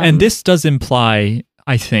 And this does imply,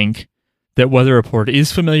 I think, that Weather Report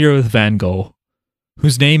is familiar with Van Gogh,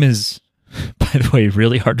 whose name is, by the way,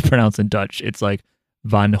 really hard to pronounce in Dutch. It's like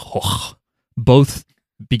Van Gogh. Both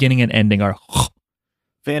beginning and ending are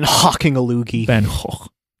Van Hawking a loogie. Van Gogh.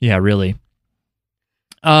 Yeah, really.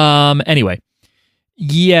 Anyway.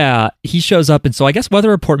 Yeah, he shows up, and so I guess Weather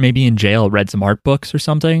Report maybe in jail read some art books or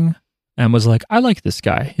something and was like, I like this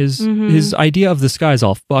guy. His idea of the sky is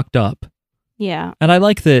all fucked up. Yeah. And I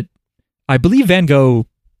like that, I believe Van Gogh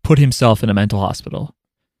put himself in a mental hospital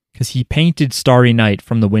because he painted Starry Night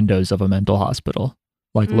from the windows of a mental hospital,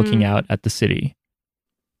 like looking out at the city.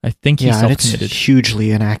 I think he's self-committed. It's hugely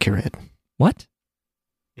inaccurate. What?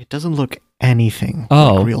 It doesn't look anything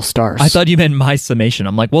like real stars. I thought you meant my summation.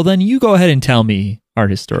 I'm like, well, then you go ahead and tell me, art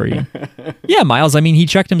historian. Yeah, Miles, I mean, he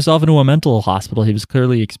checked himself into a mental hospital. He was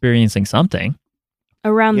clearly experiencing something.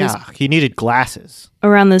 He needed glasses.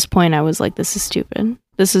 Around this point, I was like, this is stupid.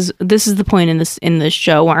 This is the point in this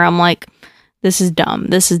show where I'm like, this is dumb.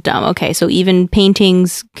 This is dumb. Okay, so even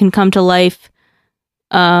paintings can come to life.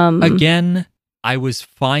 Again, I was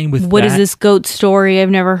fine with what is this goat story I've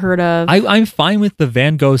never heard of? I'm fine with the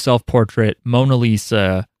Van Gogh self-portrait Mona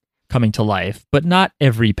Lisa coming to life, but not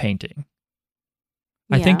every painting.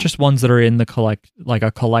 I think just ones that are in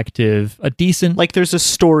the collective, a decent, like there's a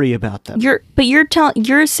story about them.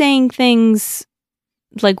 You're saying things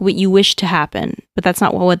like what you wish to happen, but that's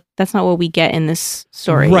not what we get in this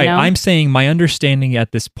story. Right. You know? I'm saying my understanding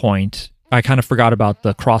at this point, I kind of forgot about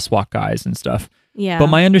the crosswalk guys and stuff. Yeah. But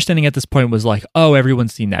my understanding at this point was like, oh,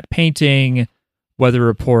 everyone's seen that painting. Weather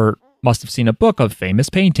Report must have seen a book of famous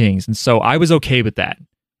paintings. And so I was okay with that.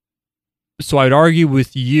 So I would argue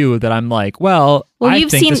with you that I'm like, well I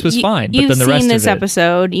think this was fine. But then the rest of it. You've seen this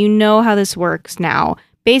episode. You know how this works now.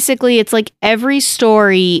 Basically, it's like every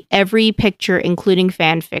story, every picture, including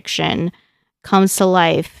fan fiction, comes to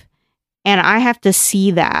life. And I have to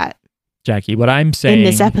see that. Jackie, what I'm saying in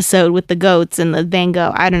this episode with the goats and the Van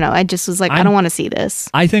Gogh, I don't know. I just was like, I don't want to see this.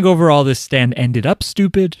 I think overall this stand ended up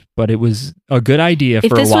stupid, but it was a good idea for a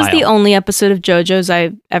while. If this was the only episode of JoJo's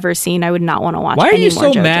I've ever seen, I would not want to watch. Why are any you more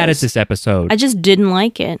so JoJo's. mad at this episode? I just didn't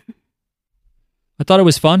like it. I thought it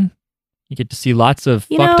was fun. You get to see lots of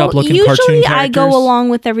fucked up looking cartoon characters. Usually I go along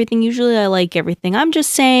with everything. Usually I like everything. I'm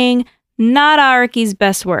just saying, not Araki's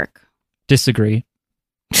best work. Disagree.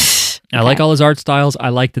 Okay. I like all his art styles. I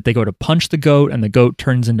like that they go to punch the goat and the goat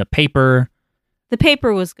turns into paper. The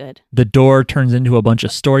paper was good. The door turns into a bunch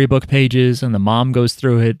of storybook pages and the mom goes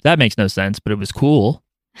through it. That makes no sense, but it was cool.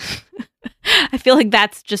 I feel like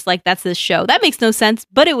that's this show. That makes no sense,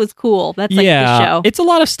 but it was cool. That's like the show. It's a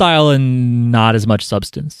lot of style and not as much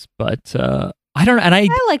substance, but I don't know. And I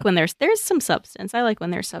like when there's some substance. I like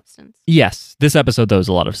when there's substance. Yes, this episode though is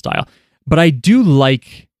a lot of style. But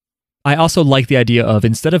I also like the idea of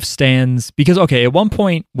instead of stands, because okay, at one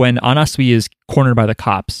point when Anasui is cornered by the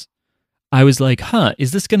cops, I was like,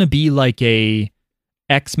 is this going to be like a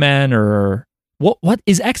X-Men or what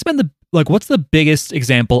is X-Men what's the biggest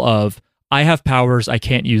example of I have powers, I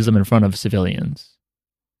can't use them in front of civilians?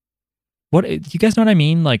 What, you guys know what I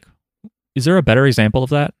mean? Like, is there a better example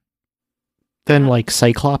of that? Than like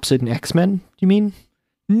Cyclops in X-Men, you mean?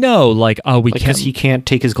 No, we can't. Because he can't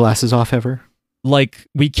take his glasses off ever? Like,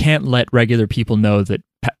 we can't let regular people know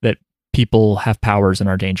that people have powers and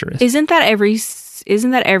are dangerous. Isn't that every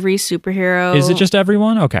superhero? Is it just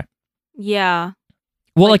everyone? Okay. Yeah.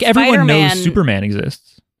 Well, like everyone Spider-Man knows Superman exists.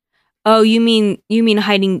 Oh, you mean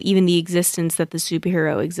hiding even the existence that the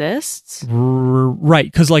superhero exists? Right,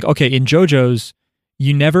 because in JoJo's,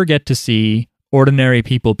 you never get to see ordinary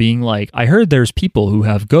people being like, I heard there's people who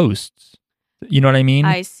have ghosts. You know what I mean?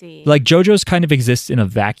 I see. Like JoJo's kind of exists in a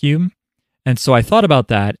vacuum. And so I thought about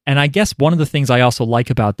that. And I guess one of the things I also like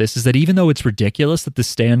about this is that even though it's ridiculous that the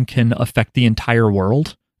stand can affect the entire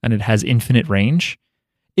world and it has infinite range,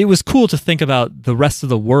 it was cool to think about the rest of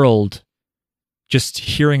the world just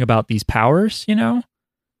hearing about these powers, you know?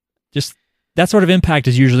 Just that sort of impact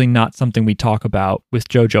is usually not something we talk about with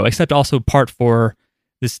JoJo, except also part 4,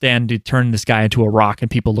 the stand to turn this guy into a rock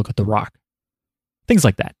and people look at the rock. Things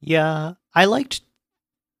like that. Yeah. I liked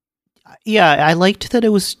that it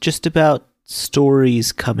was just about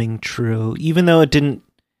stories coming true, even though it didn't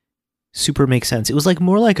super make sense. It was like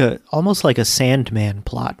more like almost like a Sandman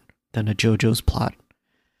plot than a JoJo's plot.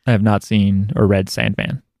 I have not seen or read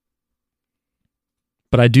Sandman,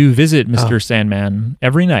 but I do visit Mr. Sandman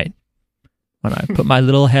every night when I put my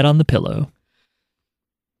little head on the pillow.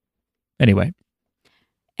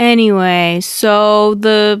 Anyway, so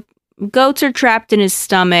the goats are trapped in his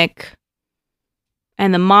stomach,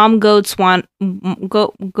 and the mom goat wants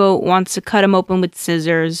to cut him open with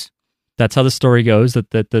scissors. That's how the story goes, that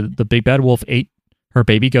the big bad wolf ate her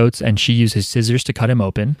baby goats, and she uses scissors to cut him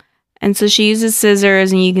open. And so she uses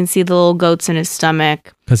scissors, and you can see the little goats in his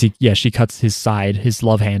stomach. Because she cuts his side, his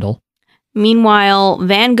love handle. Meanwhile,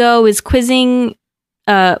 Van Gogh is quizzing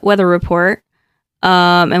Weather Report,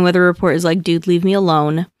 and Weather Report is like, dude, leave me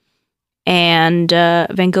alone. And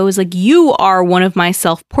Van Gogh is like, you are one of my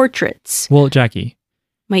self-portraits. Well, Jackie.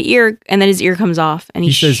 My ear, and then his ear comes off. And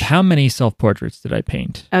he says, how many self-portraits did I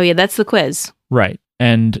paint? Oh, yeah, that's the quiz. Right.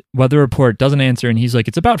 And Weather Report doesn't answer, and he's like,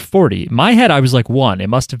 it's about 40. In my head, I was like, 1. It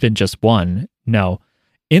must have been just 1. No.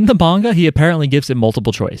 In the manga, he apparently gives it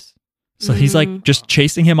multiple choice. So he's like just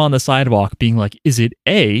chasing him on the sidewalk, being like, is it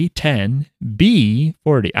A, 10, B,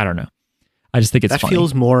 40? I don't know. I just think it's funny. That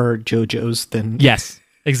feels more JoJo's than... Yes,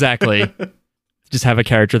 exactly. Just have a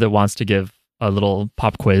character that wants to give a little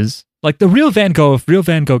pop quiz. Like the real Van Gogh, if real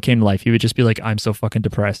Van Gogh came to life, he would just be like, I'm so fucking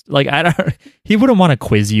depressed. Like, he wouldn't want to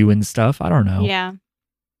quiz you and stuff. I don't know. Yeah.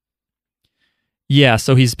 Yeah,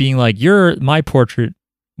 so he's being like, you're my portrait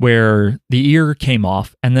where the ear came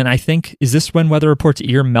off. And then I think, is this when Weather Report's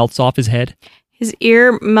ear melts off his head? His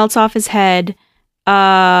ear melts off his head.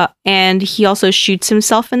 And he also shoots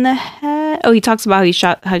himself in the head. Oh, he talks about how he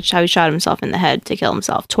shot himself in the head to kill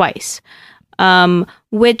himself twice.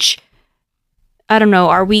 Which... I don't know,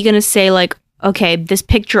 are we going to say like, okay, this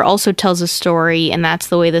picture also tells a story and that's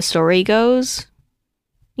the way the story goes?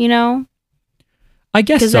 You know? I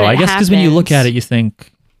guess so. I guess because when you look at it, you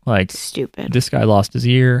think like, stupid. This guy lost his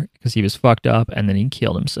ear because he was fucked up and then he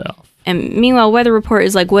killed himself. And meanwhile, Weather Report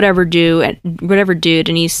is like, whatever dude,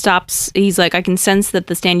 and he stops. He's like, I can sense that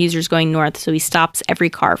the stand user is going north. So he stops every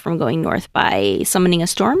car from going north by summoning a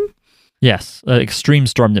storm. Yes, an extreme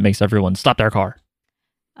storm that makes everyone stop their car.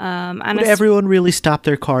 Would everyone really stop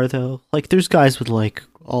their car though? Like, there's guys with like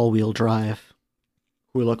all-wheel drive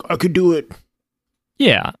who are like, I could do it.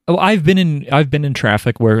 Yeah, I've been in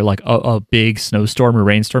traffic where like a big snowstorm or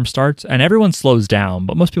rainstorm starts, and everyone slows down,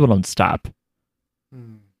 but most people don't stop.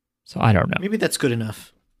 So I don't know. Maybe that's good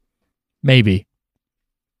enough. Maybe.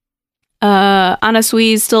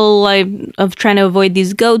 Anasui is still like of trying to avoid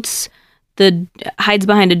these goats. Hides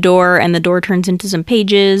behind a door, and the door turns into some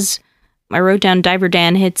pages. I wrote down Diver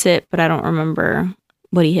Dan hits it, but I don't remember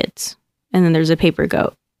what he hits. And then there's a paper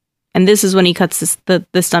goat. And this is when he cuts the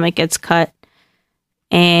stomach gets cut.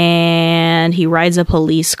 And he rides a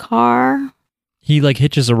police car. He like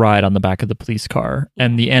hitches a ride on the back of the police car.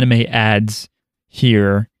 And the anime adds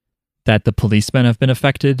here that the policemen have been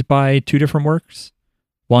affected by 2 different works.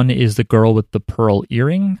 One is the girl with the pearl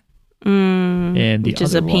earring. And the which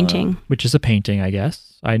is a painting. Which is a painting, I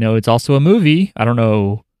guess. I know it's also a movie. I don't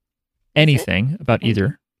know anything about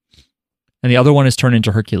either. And the other one is turned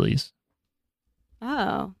into Hercules.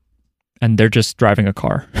 Oh. And they're just driving a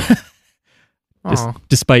car.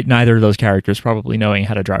 Despite neither of those characters probably knowing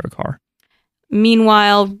how to drive a car.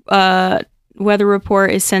 Meanwhile, Weather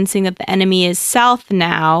Report is sensing that the enemy is south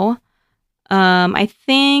now. I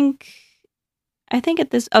think at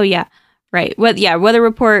this... Oh, yeah. Right. Well, yeah, Weather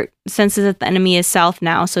Report senses that the enemy is south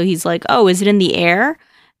now. So he's like, oh, is it in the air?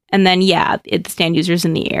 And then, yeah, the stand user's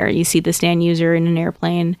in the air. You see the stand user in an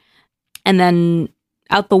airplane. And then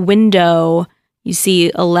out the window, you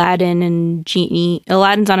see Aladdin and Genie.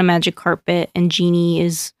 Aladdin's on a magic carpet, and Genie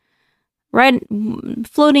is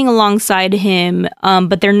floating alongside him.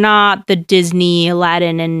 But they're not the Disney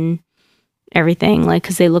Aladdin and everything, like,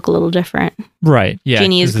 because they look a little different. Right, yeah.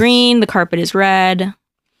 Genie is green, the carpet is red.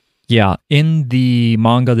 Yeah, in the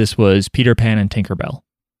manga, this was Peter Pan and Tinkerbell.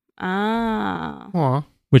 Ah. Aww.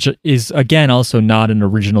 Which is, again, also not an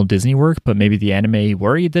original Disney work, but maybe the anime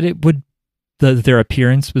worried that it would, their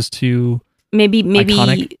appearance was too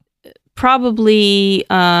iconic. Probably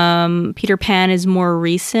Peter Pan is more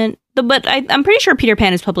recent, but I'm pretty sure Peter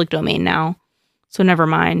Pan is public domain now, so never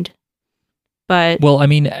mind. But well, I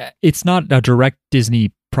mean, it's not a direct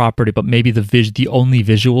Disney property, but maybe the only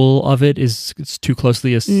visual of it is too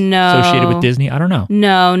closely associated with Disney. I don't know.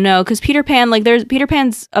 No, because Peter Pan, like, Peter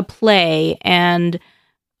Pan's a play, and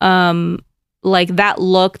like that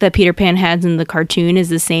look that Peter Pan has in the cartoon is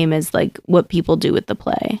the same as like what people do with the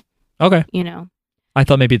play. Okay. You know. I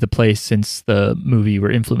thought maybe the plays since the movie were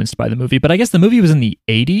influenced by the movie, but I guess the movie was in the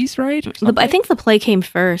 80s, right? I think the play came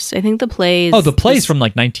first. I think the play is... Oh, the play's from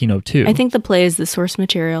like 1902. I think the play is the source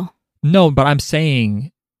material. No, but I'm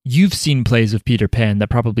saying you've seen plays of Peter Pan that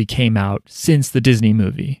probably came out since the Disney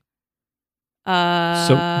movie.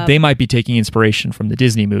 So they might be taking inspiration from the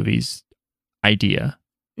Disney movie's idea.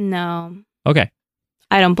 No. Okay.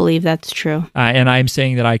 I don't believe that's true. And I'm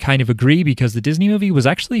saying that I kind of agree because the Disney movie was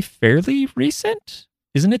actually fairly recent.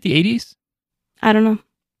 Isn't it the 80s? I don't know.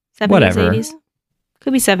 70s, Whatever. 80s.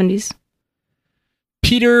 Could be 70s.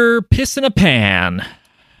 Peter piss in a pan.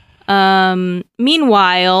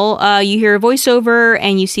 Meanwhile, you hear a voiceover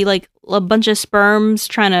and you see like a bunch of sperms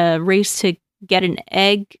trying to race to get an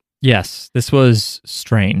egg. Yes, this was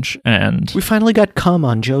strange. And We finally got cum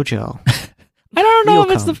on JoJo. I don't know Real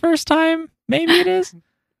if it's cum. the first time. Maybe it is.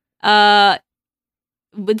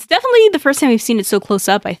 It's definitely the first time we've seen it so close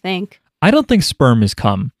up, I think. I don't think sperm is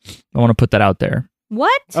cum. I want to put that out there.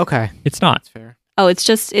 What? Okay, It's not. that's fair. Oh, it's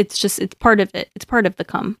part of it. It's part of the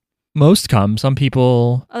cum. Most cum. Some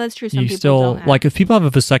people, Oh, that's true. Some you people still, don't have. like if people have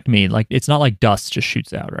a vasectomy, like it's not like dust just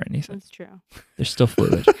shoots out or anything. That's true. There's still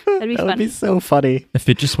fluid. That'd be That would funny. be so funny. If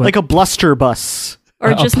it just went Like a bluster bus.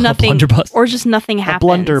 Or just nothing. blunderbuss. Or just nothing A happens.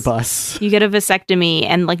 blunderbuss. You get a vasectomy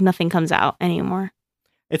and like nothing comes out anymore.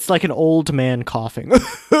 It's like an old man coughing.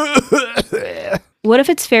 What if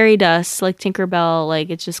it's fairy dust, like Tinkerbell? Like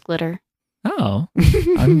it's just glitter. Oh,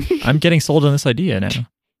 I'm getting sold on this idea now.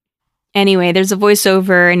 Anyway, there's a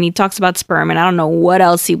voiceover and he talks about sperm, and I don't know what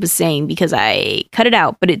else he was saying because I cut it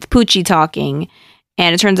out, but it's Poochie talking.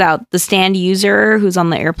 And it turns out the stand user who's on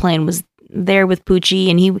the airplane was there with Poochie,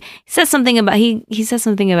 and he says something about he says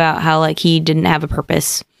something about how like he didn't have a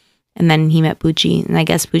purpose. And then he met Poochie, and I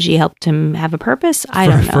guess Poochie helped him have a purpose. I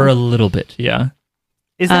don't know. For a little bit, yeah.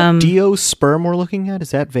 Is that Dio sperm we're looking at?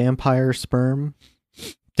 Is that vampire sperm?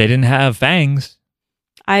 They didn't have fangs.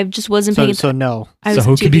 I just wasn't paying So no. I So was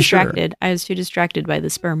who too could be sure? distracted. I was too distracted by the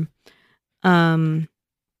sperm.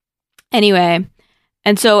 Anyway,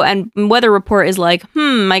 and Weather Report is like,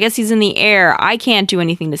 I guess he's in the air. I can't do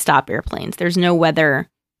anything to stop airplanes. There's no weather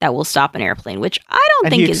that will stop an airplane, which I don't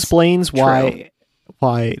And think he is explains true.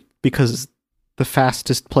 why because the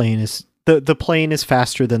fastest plane is the plane is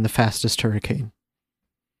faster than the fastest hurricane.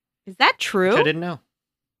 Is that true? Which I didn't know.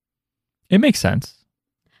 It makes sense.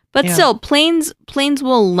 But Yeah. still, planes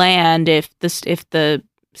will land if the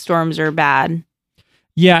storms are bad.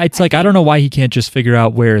 Yeah, it's like I don't know why he can't just figure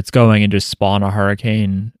out where it's going and just spawn a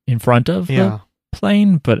hurricane in front of Yeah. the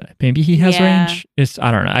plane, but maybe he has Yeah. range.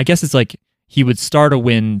 I don't know. I guess it's like he would start a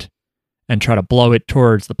wind and try to blow it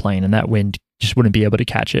towards the plane, and that wind just wouldn't be able to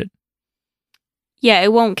catch it. Yeah,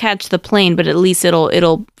 it won't catch the plane, but at least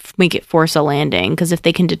it'll make it force a landing. Because if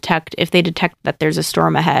they detect that there's a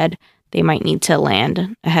storm ahead, they might need to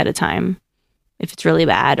land ahead of time if it's really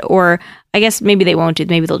bad. Or I guess maybe they won't do.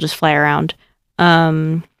 Maybe they'll just fly around.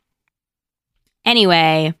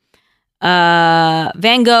 Anyway,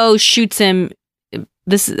 Van Gogh shoots him.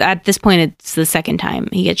 At this point, it's the second time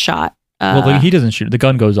he gets shot. Well, he doesn't shoot. The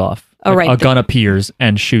gun goes off. Oh, right. A gun appears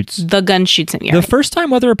and shoots. The gun shoots him. Yeah, The right. first time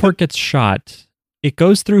Weather Report gets shot, it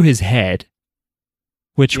goes through his head,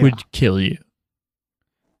 which Yeah. would kill you.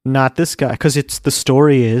 Not this guy, because the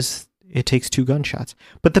story is it takes 2 gunshots.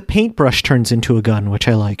 But the paintbrush turns into a gun, which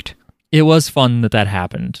I liked. It was fun that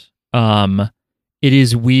happened. It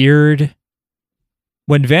is weird.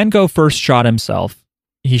 When Van Gogh first shot himself,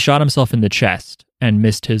 he shot himself in the chest and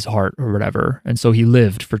missed his heart or whatever. And so he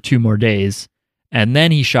lived for 2 more days. And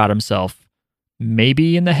then he shot himself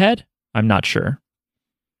maybe in the head. I'm not sure.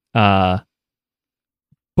 But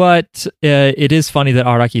it is funny that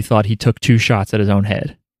Araki thought he took 2 shots at his own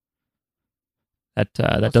head. That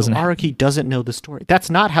doesn't. Araki doesn't know the story. That's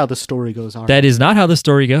not how the story goes. Araki. That is not how the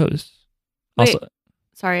story goes. Wait. Also,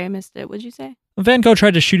 Sorry, I missed it. What'd you say? Van Gogh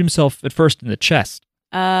tried to shoot himself at first in the chest.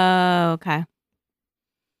 Oh, okay.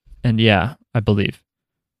 And yeah, I believe.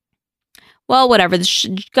 Well, whatever.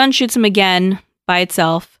 The gun shoots him again by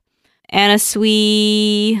itself. Anna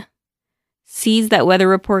Sui sees that Weather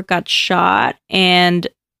Report got shot, and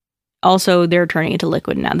also they're turning into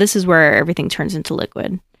liquid now. This is where everything turns into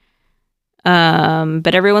liquid.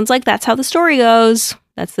 But everyone's like, that's how the story goes.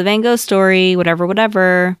 That's the Van Gogh story,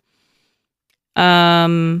 whatever.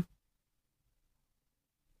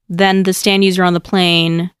 Then the stand user on the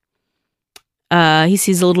plane, he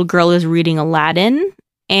sees a little girl is reading Aladdin,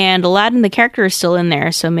 and Aladdin, the character, is still in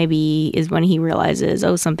there. So maybe is when he realizes,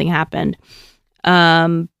 oh, something happened.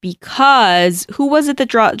 Because who was it that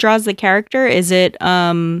draws the character? Is it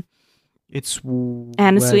It's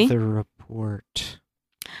Anna Sui? Weather Report.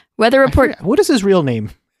 Weather Report? What is his real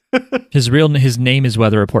name? His name is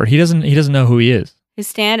Weather Report. He doesn't know who he is. His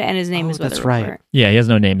stand and his name is Weather that's right. Report. Yeah, he has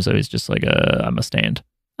no name, so he's just like I'm a stand.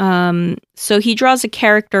 So he draws a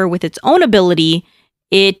character with its own ability.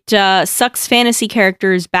 It sucks fantasy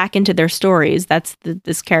characters back into their stories. That's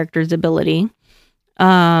this character's ability.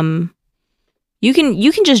 You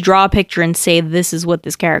can just draw a picture and say this is what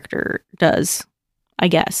this character does, I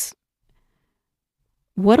guess.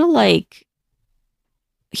 What a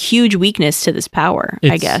huge weakness to this power,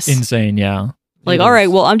 I guess. It's insane, yeah. All right,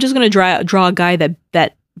 well, I'm just going to draw a guy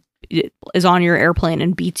that is on your airplane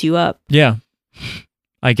and beats you up. Yeah.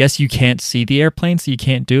 I guess you can't see the airplane, so you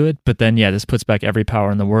can't do it. But then, yeah, this puts back every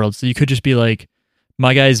power in the world. So you could just be like,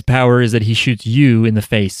 my guy's power is that he shoots you in the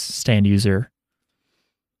face, stand user.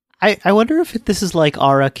 I wonder if this is like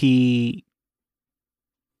Araki.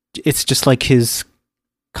 It's just like his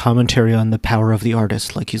commentary on the power of the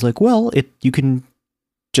artist. Like he's like, well, you can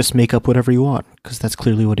just make up whatever you want because that's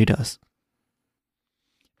clearly what he does.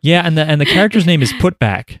 Yeah, and the character's name is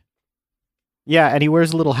Putback. Yeah, and he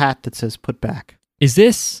wears a little hat that says Putback. Is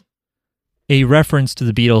this a reference to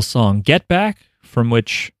the Beatles song Get Back, from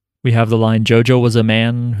which we have the line, Jojo was a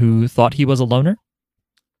man who thought he was a loner?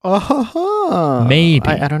 Maybe.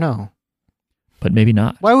 I don't know. But maybe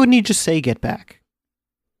not. Why wouldn't he just say Get Back?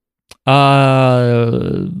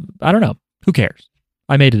 I don't know. Who cares?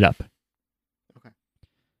 I made it up. Okay.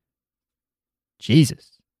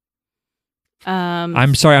 Jesus.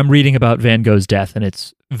 I'm sorry, I'm reading about Van Gogh's death, and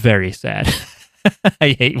it's very sad.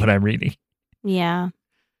 I hate what I'm reading. Yeah.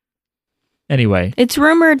 Anyway. It's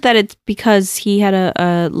rumored that it's because he had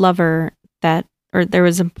a lover or there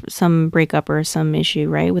was some breakup or some issue,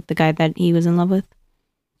 right, with the guy that he was in love with?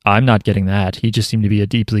 I'm not getting that. He just seemed to be a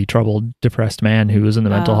deeply troubled, depressed man who was in the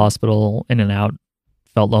mental hospital, in and out,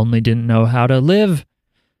 felt lonely, didn't know how to live,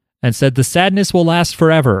 and said the sadness will last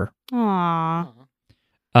forever. Aww.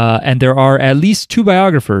 And there are at least 2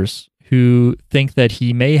 biographers who think that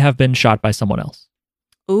he may have been shot by someone else.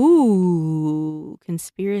 Ooh,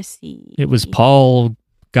 conspiracy. It was Paul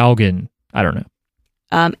Gauguin. I don't know.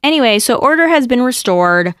 Anyway, so order has been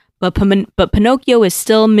restored, but Pinocchio is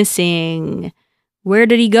still missing. Where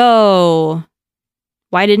did he go?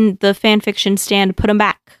 Why didn't the fanfiction stand put him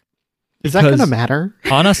back? Is that going to matter?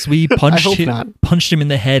 Anna Sui punched him in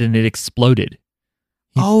the head and it exploded.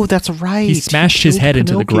 That's right. He smashed his head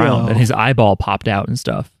into the ground and his eyeball popped out and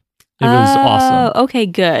stuff. It was awesome. Okay,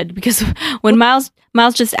 good. Because when Miles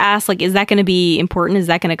just asked, is that going to be important? Is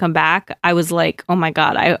that going to come back? I was like, oh my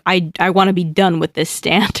God, I want to be done with this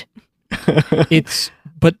stand.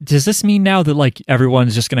 But does this mean now that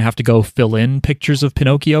everyone's just going to have to go fill in pictures of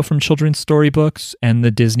Pinocchio from children's storybooks and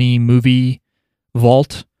the Disney movie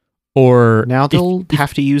vault? Or now they'll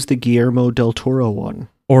have to use the Guillermo del Toro one.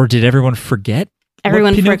 Or did everyone forget?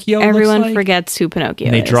 Everyone forgets who Pinocchio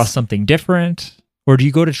is. And they draw something different? Or do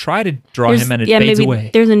you go to try to draw him and it fades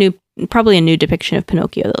away? There's probably a new depiction of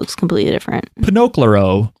Pinocchio that looks completely different.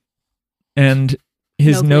 Pinocchio. And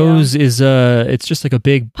his nose is it's just like a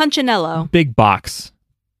big Punchinello. Big box.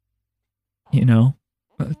 You know?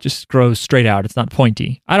 It just grows straight out. It's not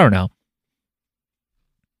pointy. I don't know.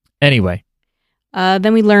 Anyway.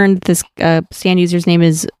 Then we learned this stand user's name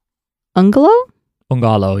is Ungalo?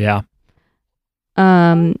 Ungalo, yeah.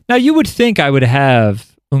 Now you would think I would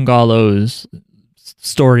have Ungalo's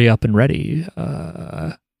story up and ready,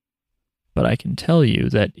 but I can tell you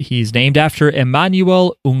that he's named after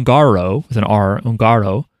Emmanuel Ungaro, with an R,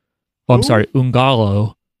 Ungaro. Oh, I'm sorry,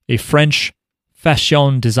 Ungalo, a French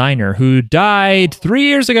fashion designer who died 3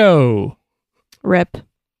 years ago. Rip.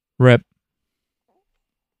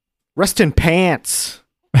 Rest in pants.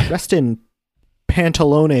 Rest in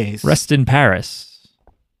pantalones. Rest in Paris.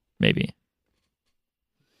 Maybe.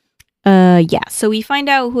 Yeah. So we find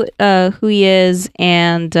out who he is,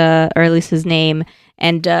 and or at least his name,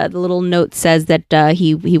 and the little note says that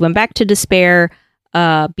he went back to despair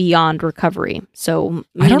beyond recovery. So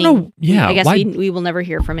I don't know. Yeah, I guess we will never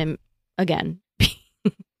hear from him again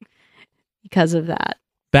because of that.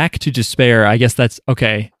 Back to despair. I guess that's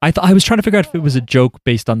okay. I was trying to figure out if it was a joke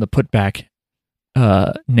based on the Putback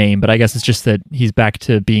name, but I guess it's just that he's back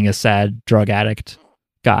to being a sad drug addict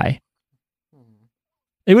guy.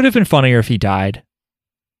 It would have been funnier if he died.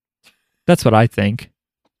 That's what I think.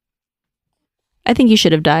 I think he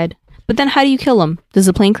should have died. But then how do you kill him? Does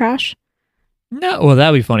the plane crash? No. Well,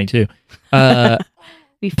 that would be funny too.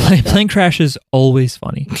 Plane crash is always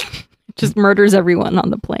funny. Just murders everyone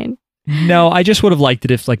on the plane. No, I just would have liked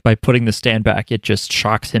it if, by putting the stand back, it just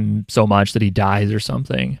shocks him so much that he dies or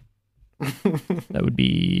something. That would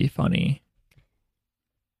be funny.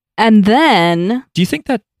 And then... Do you think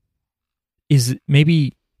that is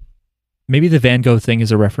maybe maybe the Van Gogh thing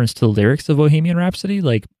is a reference to the lyrics of Bohemian Rhapsody,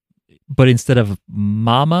 like, but instead of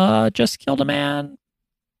 "Mama just killed a man,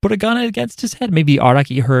 put a gun against his head," maybe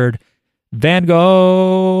Araki heard Van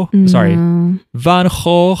Gogh, Van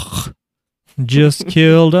Gogh just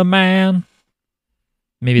killed a man.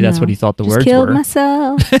 Maybe that's what he thought the words killed were.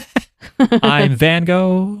 Myself. I'm Van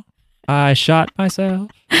Gogh. I shot myself.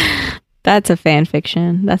 That's a fan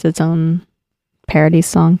fiction. That's its own parody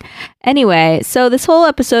song. Anyway, so this whole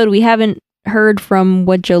episode, we haven't heard from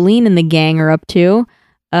what Jolene and the gang are up to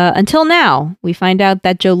until now. We find out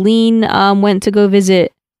that Jolene went to go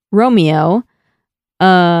visit Romeo.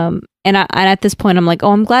 And at this point, I'm like,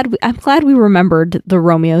 oh, I'm glad we remembered the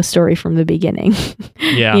Romeo story from the beginning.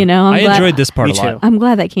 Yeah, you know, I enjoyed this part a lot. I'm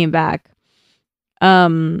glad that came back.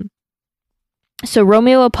 So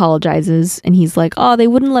Romeo apologizes, and he's like, oh, they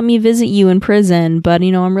wouldn't let me visit you in prison, but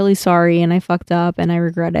you know, I'm really sorry, and I fucked up, and I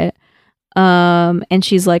regret it. And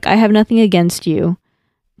she's like, I have nothing against you.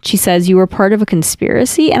 She says, you were part of a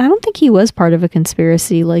conspiracy, and I don't think he was part of a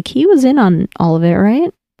conspiracy. Like, he was in on all of it,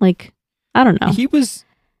 right? Like, I don't know. He was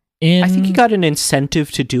in... I think he got an incentive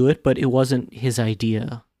to do it, but it wasn't his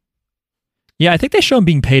idea. Yeah, I think they show him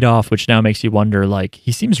being paid off, which now makes you wonder, like,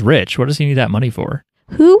 he seems rich. What does he need that money for?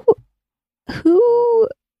 Who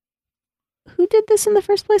did this in the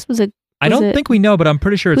first place? I don't think we know, but I'm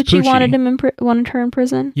pretty sure it's Pucci. wanted her in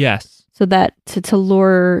prison? Yes. So that to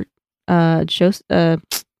lure Jotaro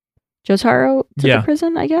to the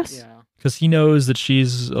prison, I guess? Yeah. Because he knows that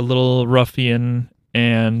she's a little ruffian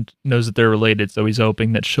and knows that they're related, so he's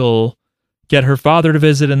hoping that she'll get her father to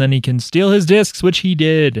visit and then he can steal his discs, which he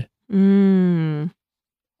did. Well,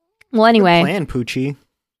 anyway. Good plan, Pucci.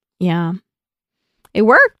 Yeah. It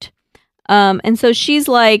worked. And so she's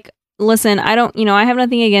like, listen, I have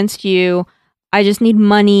nothing against you. I just need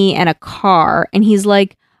money and a car. And he's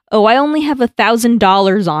like, oh, I only have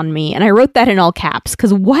 $1,000 on me. And I wrote that in all caps.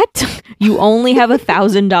 Cause what? You only have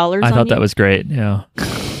 $1,000 I thought that was great. Yeah.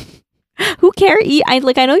 Who carry? I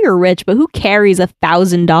know you're rich, but who carries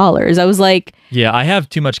 $1,000? I was like, yeah, I have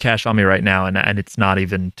too much cash on me right now. And it's not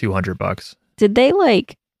even $200. Did they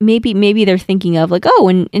like, maybe they're thinking of like, oh,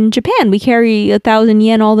 in Japan, we carry 1,000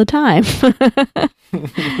 yen all the time.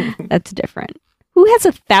 That's different. Who has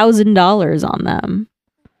 $1,000 on them?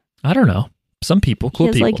 I don't know. Some people, cool he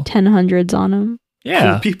has people. Like 10 on him.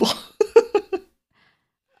 Yeah. Cool people.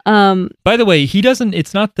 By the way, he doesn't,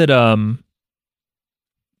 it's not that,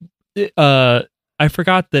 I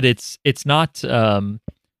forgot that it's not,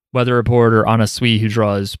 Weather Report or Anna Sui who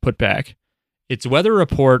draws Putback. It's Weather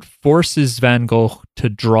Report forces Van Gogh to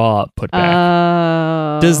draw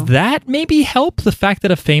Putback. Does that maybe help the fact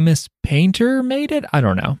that a famous painter made it? I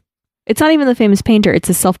don't know. It's not even the famous painter. It's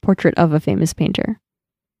a self-portrait of a famous painter.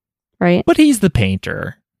 Right? But he's the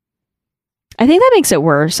painter. I think that makes it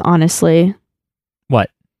worse, honestly. What?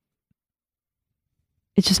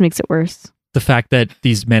 It just makes it worse. The fact that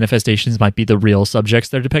these manifestations might be the real subjects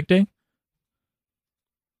they're depicting?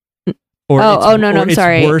 No, I'm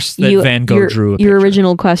sorry. It's worse that Van Gogh drew a picture. Your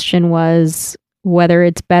original question was whether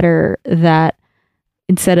it's better that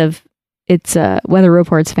instead of it's Weather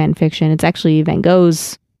Report's fan fiction, it's actually Van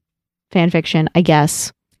Gogh's fan fiction, I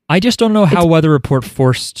guess. I just don't know how Weather Report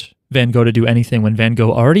forced Van Gogh to do anything when Van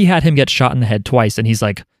Gogh already had him get shot in the head twice and he's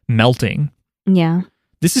like melting. Yeah.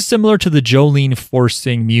 This is similar to the Jolene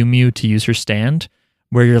forcing Miu Miu to use her stand,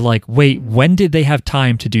 where you're like, wait, when did they have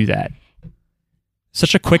time to do that?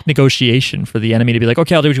 Such a quick negotiation for the enemy to be like,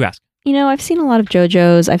 okay, I'll do what you ask. You know, I've seen a lot of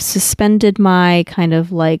JoJo's. I've suspended my kind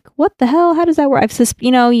of like, what the hell? How does that work?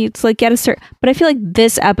 It's like get a certain, but I feel like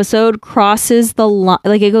this episode crosses the line,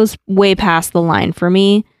 like it goes way past the line for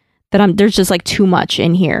me. That there's just like too much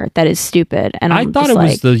in here that is stupid. And I thought it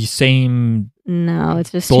was the same. No,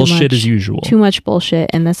 it's just bullshit as usual. Too much bullshit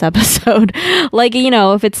in this episode. Like, you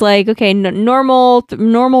know, if it's like, okay, normal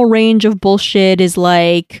range of bullshit is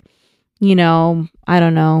like, you know, I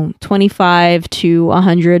don't know, 25 to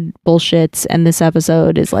 100 bullshits, and this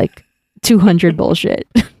episode is like 200 bullshit.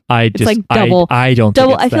 It's like double. I don't.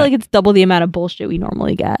 Double. I feel like it's double the amount of bullshit we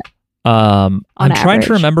normally get. I'm trying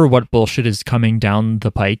to remember what bullshit is coming down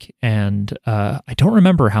the pike, and I don't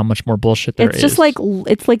remember how much more bullshit there is. It's just like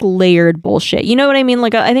it's like layered bullshit. You know what I mean?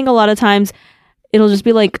 Like I think a lot of times it'll just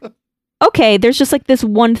be like, okay, there's just like this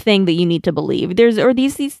one thing that you need to believe. Or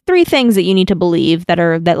these three things that you need to believe that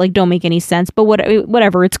like don't make any sense. But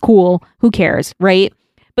whatever, it's cool. Who cares, right?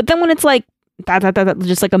 But then when it's like that,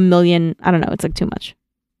 just like a million, I don't know. It's like too much.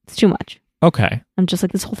 It's too much. Okay. I'm just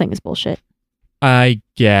like, this whole thing is bullshit. I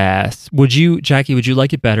guess. Jackie, would you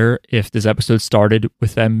like it better if this episode started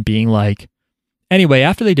with them being like, Anyway,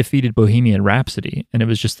 after they defeated Bohemian Rhapsody, and it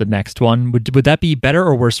was just the next one, would that be better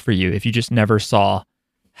or worse for you if you just never saw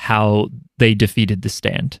how they defeated The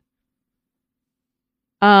Stand?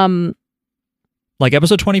 Like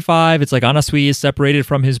episode 25, it's like Anna Sui is separated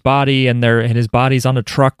from his body, and his body's on a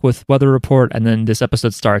truck with Weather Report, and then this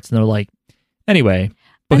episode starts, and they're like, anyway,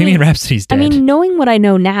 Bohemian Rhapsody's dead. I mean, knowing what I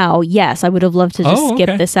know now, yes, I would have loved to just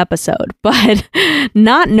skip this episode, but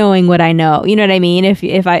not knowing what I know, you know what I mean?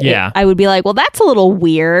 If I would be like, well, that's a little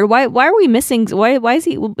weird. Why are we missing? Why is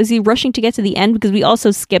he rushing to get to the end? Because we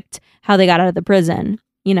also skipped how they got out of the prison,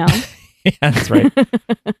 you know? Yeah, that's right.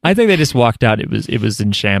 I think they just walked out. It was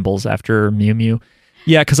in shambles after Mew Mew.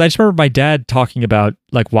 Yeah, because I just remember my dad talking about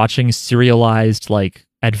like watching serialized like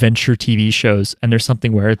adventure TV shows, and there's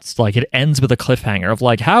something where it's like it ends with a cliffhanger of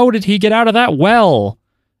like, how did he get out of that well?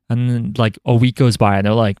 And then like a week goes by, and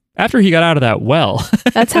they're like, after he got out of that well.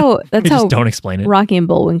 That's how don't explain it. Rocky and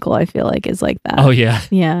Bullwinkle, I feel like, is like that. Oh yeah,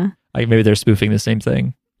 yeah. Like maybe they're spoofing the same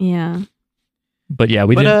thing. Yeah. But yeah,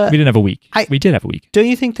 we didn't have a week. We did have a week. Don't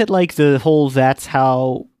you think that like the whole that's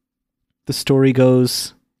how the story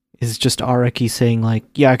goes is just Araki saying like,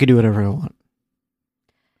 yeah, I could do whatever I want?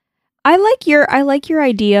 I like your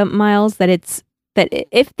idea, Miles, that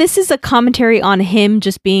if this is a commentary on him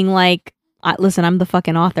just being like, listen, I'm the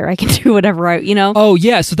fucking author, I can do whatever I, you know. Oh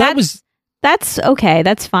yeah, so that's okay.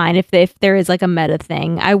 That's fine. If there is like a meta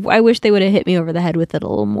thing, I wish they would have hit me over the head with it a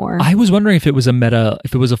little more. I was wondering if it was a meta,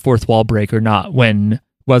 if it was a fourth wall break or not. When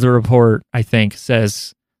Weather Report, I think,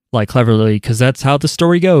 says like cleverly, because that's how the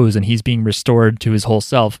story goes, and he's being restored to his whole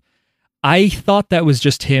self. I thought that was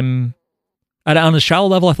just him. On a shallow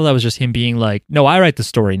level, I thought that was just him being like, no, I write the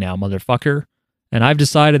story now, motherfucker, and I've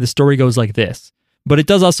decided the story goes like this. But it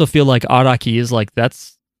does also feel like Araki is like,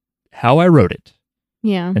 that's how I wrote it.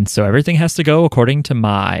 Yeah. And so everything has to go according to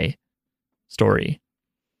my story.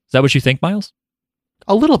 Is that what you think, Miles?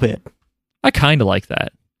 A little bit. I kind of like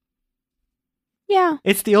that. Yeah.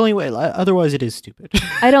 It's the only way. Otherwise, it is stupid.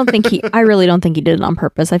 I really don't think he did it on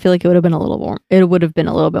purpose. I feel like it would have been a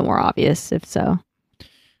little bit more obvious if so.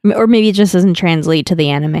 Or maybe it just doesn't translate to the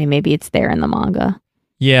anime. Maybe it's there in the manga.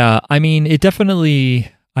 Yeah. I mean, it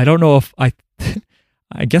definitely, I don't know if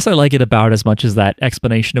I guess I like it about as much as that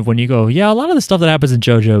explanation of when you go, yeah, a lot of the stuff that happens in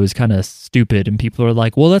JoJo is kind of stupid, and people are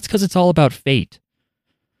like, well, that's because it's all about fate.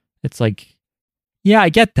 It's like, yeah, I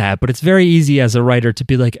get that, but it's very easy as a writer to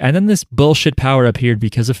be like, and then this bullshit power appeared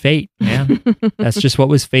because of fate, man. That's just what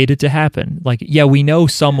was fated to happen. Like, yeah, we know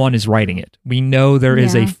someone is writing it. We know there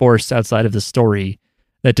is a force outside of the story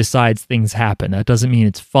that decides things happen. That doesn't mean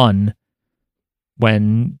it's fun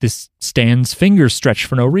when this Stan's fingers stretch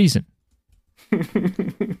for no reason.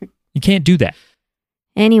 You can't do that.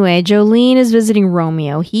 Anyway, Jolene is visiting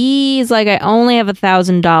Romeo. He's like, I only have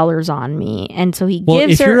 $1,000 on me, and so he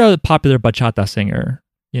gives her. If you're a popular bachata singer,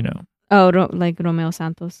 you know. Oh, like Romeo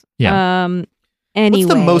Santos. Yeah. Anyway,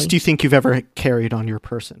 what's the most you think you've ever carried on your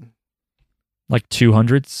person? Like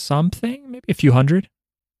 200 something, maybe a few hundred.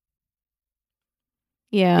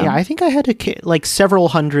 Yeah. Yeah, I think I had like several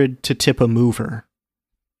hundred to tip a mover.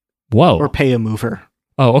 Whoa. Or pay a mover.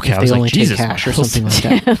 Oh, okay. If I was they only like, Jesus, take cash or Miles. something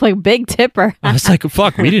like that. Like big tipper. I was like,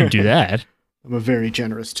 fuck, we didn't do that. I'm a very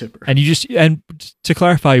generous tipper. And to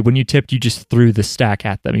clarify, when you tipped, you just threw the stack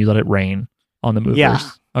at them. You let it rain on the movers. Yeah,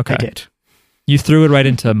 okay. I did. You threw it right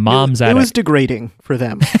into mom's attic. It was degrading for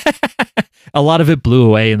them. A lot of it blew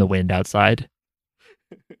away in the wind outside.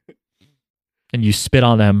 And you spit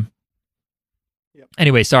on them. Yep.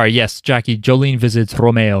 Anyway, sorry. Yes, Jackie, Jolene visits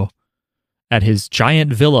Romeo at his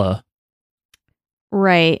giant villa.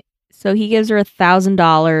 Right. So he gives her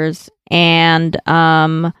 $1,000 and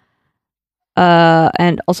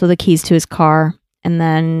also the keys to his car. And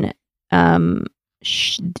then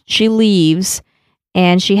she leaves,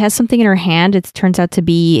 and she has something in her hand. It turns out to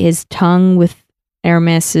be his tongue with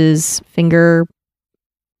Hermes's finger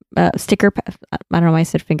sticker. I don't know why I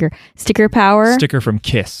said finger. Sticker power. Sticker from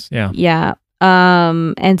Kiss. Yeah. Yeah.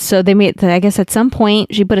 And so they made, I guess at some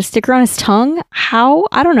point she put a sticker on his tongue. How?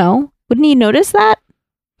 I don't know. Wouldn't he notice that?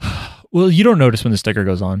 Well, you don't notice when the sticker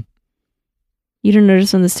goes on. You don't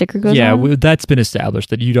notice when the sticker goes on? Yeah, that's been established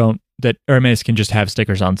that Hermes can just have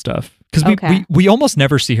stickers on stuff. Because we almost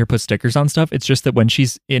never see her put stickers on stuff. It's just that when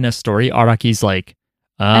she's in a story, Araki's like,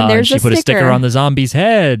 and she put a sticker on the zombie's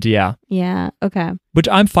head. Yeah. Yeah, okay. Which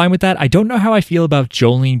I'm fine with that. I don't know how I feel about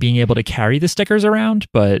Jolene being able to carry the stickers around,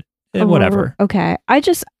 but whatever. Okay. I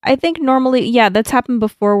think normally, yeah, that's happened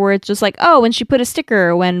before where it's just like, oh, and she put a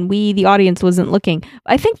sticker when the audience wasn't looking.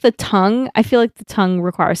 I think I feel like the tongue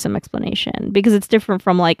requires some explanation because it's different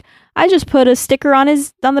from like, I just put a sticker on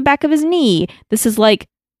the back of his knee. This is like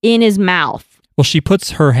in his mouth. Well, she puts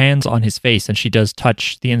her hands on his face and she does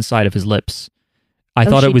touch the inside of his lips. I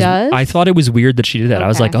thought it was weird that she did that. Okay. I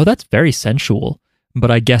was like, oh, that's very sensual. But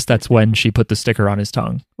I guess that's when she put the sticker on his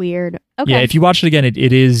tongue. Weird. Okay. Yeah, if you watch it again, it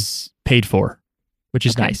is paid for, which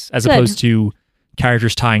is nice, as opposed to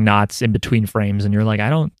characters tying knots in between frames. And you're like, I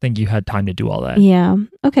don't think you had time to do all that. Yeah.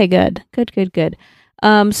 Okay, good.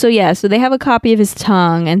 So they have a copy of his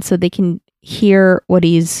tongue, and so they can hear what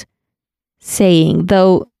he's saying.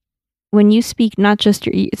 Though, when you speak,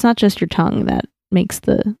 it's not just your tongue that makes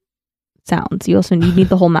the sounds. You need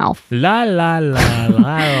the whole mouth. La la la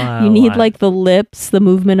la. You need like the lips, the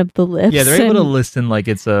movement of the lips. Yeah, they're able to listen like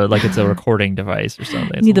it's a recording device or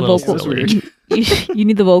something. You need the vocal. You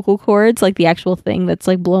need the vocal cords, like the actual thing that's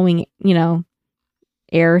like blowing,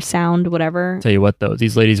 air, sound, whatever. Tell you what, though,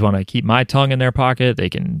 these ladies want to keep my tongue in their pocket. They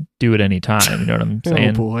can do it anytime. You know what I'm saying?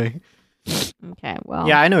 Oh boy. Okay. Well.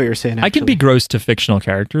 Yeah, I know what you're saying. Actually. I can be gross to fictional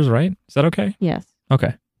characters, right? Is that okay? Yes.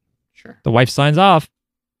 Okay. Sure. The wife signs off.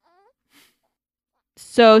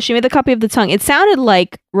 So she made the copy of the tongue. It sounded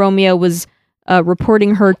like Romeo was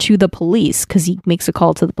reporting her to the police, because he makes a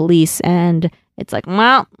call to the police, and it's like,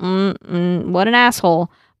 well, what an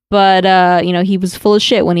asshole. But he was full of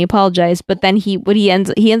shit when he apologized. But then he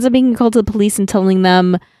ends up being called to the police and telling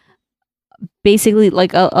them basically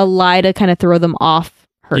like a lie to kind of throw them off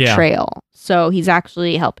her trail. So he's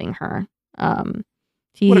actually helping her.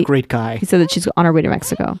 What a great guy. He said that she's on her way to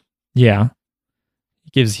Mexico. Yeah.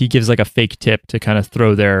 He gives like a fake tip to kind of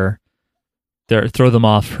throw them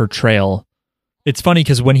off her trail. It's funny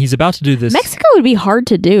because when he's about to do this, Mexico would be hard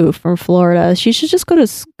to do from Florida. She should just go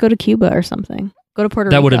to Cuba or something. Go to Puerto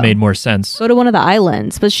Rico. That would have made more sense. Go to one of the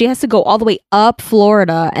islands, but she has to go all the way up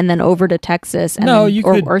Florida and then over to Texas. And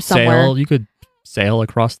or somewhere. You could sail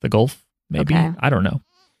across the Gulf. Maybe. Okay. I don't know.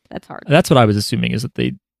 That's hard. That's what I was assuming, is that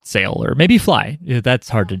they sail or maybe fly. That's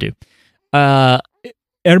hard to do.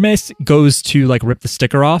 Hermes goes to like rip the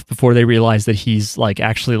sticker off before they realize that he's like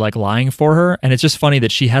actually like lying for her. And it's just funny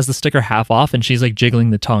that she has the sticker half off and she's like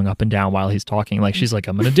jiggling the tongue up and down while he's talking. Like she's like,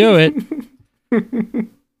 I'm going to do it.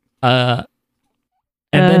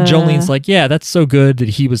 And then Jolene's like, yeah, that's so good that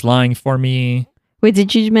he was lying for me. Wait,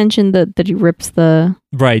 did you mention that he rips the...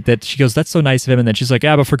 Right, that she goes, that's so nice of him. And then she's like,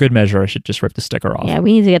 yeah, but for good measure, I should just rip the sticker off. Yeah,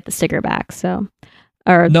 we need to get the sticker back, so...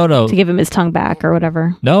 Or no. to give him his tongue back or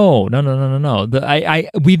whatever. No.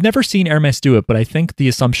 We've never seen Hermes do it, but I think the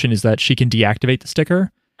assumption is that she can deactivate the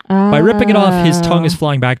sticker. By ripping it off, his tongue is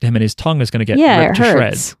flying back to him and his tongue is going to get ripped to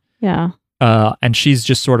shreds. Yeah. And she's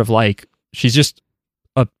just sort of like, she's just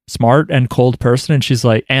a smart and cold person, and she's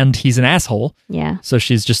like, and he's an asshole. Yeah. So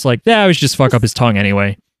she's just like, yeah, we should just fuck up his tongue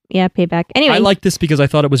anyway. Yeah, payback. Anyway. I like this because I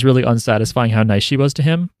thought it was really unsatisfying how nice she was to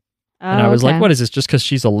him. And I was like, what is this? Just because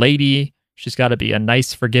she's a lady? She's got to be a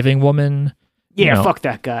nice, forgiving woman. Yeah, fuck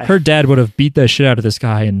that guy. Her dad would have beat the shit out of this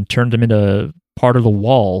guy and turned him into part of the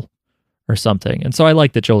wall or something. And so I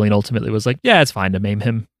like that Jolene ultimately was like, yeah, it's fine to maim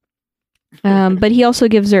him. But he also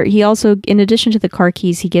gives her, in addition to the car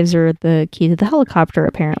keys, he gives her the key to the helicopter,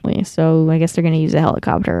 apparently. So I guess they're going to use a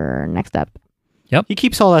helicopter next up. Yep. He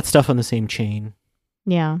keeps all that stuff on the same chain.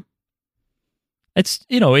 Yeah. It's,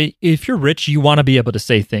 if you're rich, you want to be able to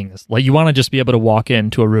say things. Like, you want to just be able to walk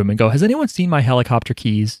into a room and go, has anyone seen my helicopter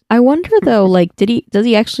keys? I wonder, though, like, did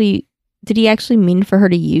he actually mean for her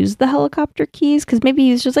to use the helicopter keys? Because maybe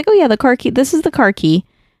he's just like, oh, yeah, the car key. This is the car key.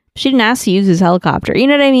 She didn't ask to use his helicopter. You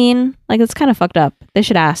know what I mean? Like, it's kind of fucked up. They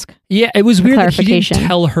should ask. Yeah, it was weird that he didn't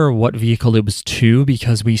tell her what vehicle it was to,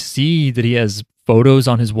 because we see that he has photos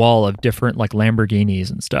on his wall of different like Lamborghinis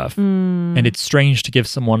and stuff. And it's strange to give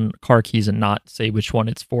someone car keys and not say which one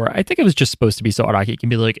it's for. I think it was just supposed to be so Araki can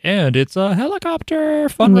be like, and it's a helicopter,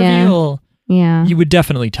 fun reveal. Yeah. You would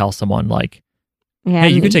definitely tell someone like, hey,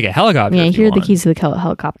 you could take a helicopter. Yeah, here are the keys to the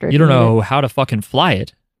helicopter. You don't know how to fucking fly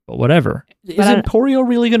it, but whatever. Is Emporio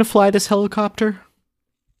really going to fly this helicopter?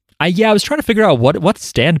 I was trying to figure out what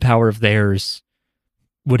stand power of theirs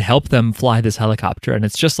would help them fly this helicopter, and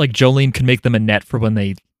it's just like Jolene can make them a net for when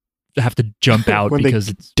they have to jump out because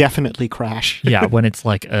it's definitely crash. Yeah, when it's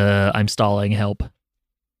like, I'm stalling, help.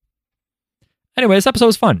 Anyway, this episode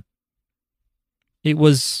was fun. It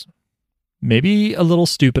was maybe a little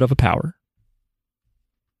stupid of a power.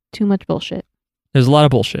 Too much bullshit. There's a lot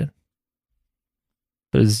of bullshit.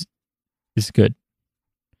 But it's good.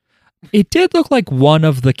 It did look like one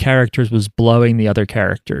of the characters was blowing the other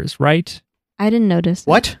characters, right? I didn't notice.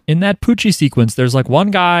 What? In that Poochie sequence, there's like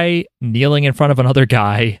one guy kneeling in front of another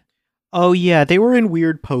guy. Oh, yeah. They were in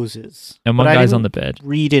weird poses. And one guy's on the bed.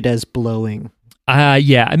 Read it as blowing.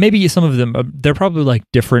 Yeah. Maybe some of them, they're probably like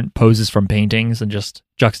different poses from paintings and just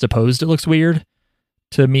juxtaposed. It looks weird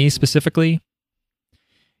to me specifically.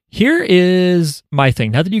 Here is my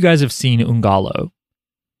thing. Now that you guys have seen Ungalo,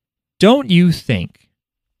 don't you think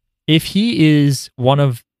if he is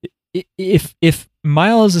if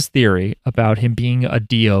Miles' theory about him being a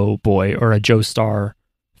Dio boy or a Joestar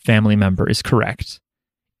family member is correct,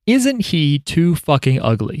 isn't he too fucking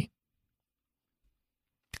ugly?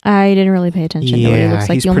 I didn't really pay attention to what he looks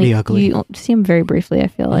like. He's pretty ugly. You see him very briefly, I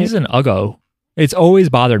feel like. He's an uggo. It's always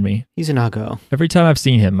bothered me. He's an uggo. Every time I've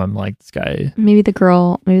seen him, I'm like, this guy. Maybe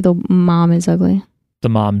the mom is ugly. The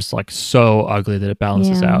mom's like so ugly that it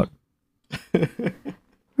balances out.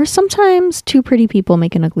 Or sometimes two pretty people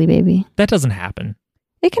make an ugly baby. That doesn't happen.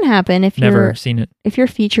 It can happen if Never seen it. If your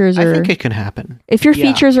features are. I think it can happen. If your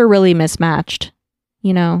features are really mismatched,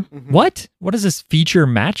 you know. Mm-hmm. What? What is this feature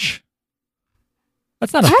match?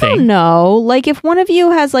 That's not a thing. I don't know. Like if one of you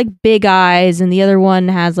has like big eyes and the other one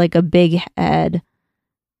has like a big head.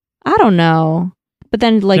 I don't know. But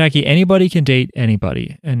then like Jackie, anybody can date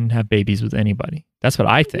anybody and have babies with anybody. That's what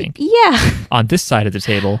I think. Yeah. On this side of the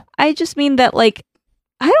table. I just mean that like,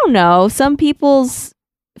 I don't know. Some people's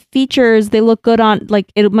features, they look good on,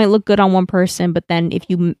 like it might look good on one person, but then if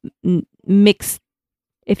you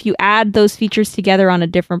if you add those features together on a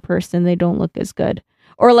different person, they don't look as good.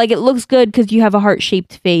 Or like it looks good because you have a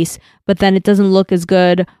heart-shaped face, but then it doesn't look as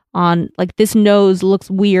good on like this nose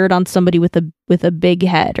looks weird on somebody with a big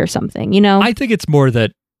head or something, you know? I think it's more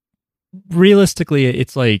that realistically,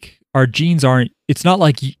 it's like our genes aren't. It's not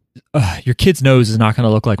like your kid's nose is not going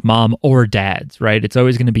to look like mom or dad's, right? It's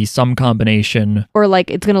always going to be some combination, or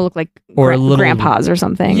like it's going to look like or a little grandpa's or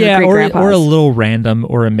something. Yeah, or a little random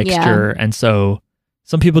or a mixture, and so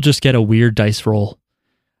some people just get a weird dice roll.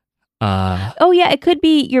 Oh yeah, it could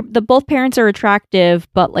be both parents are attractive,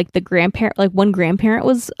 but like the grandparent, like one grandparent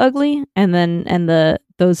was ugly, and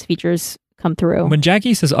those features come through. When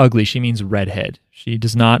Jackie says ugly, she means redhead. She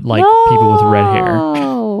does not like people with red hair.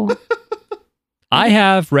 I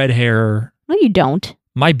have red hair. No, you don't.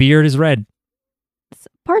 My beard is red.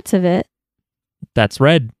 Parts of it. That's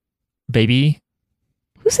red, baby.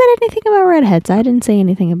 Who said anything about redheads? I didn't say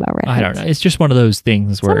anything about redheads. I don't know. It's just one of those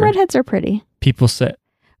things where some redheads are pretty. People say.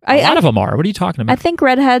 A lot of them are. What are you talking about? I think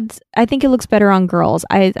redheads. I think it looks better on girls.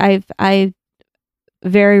 I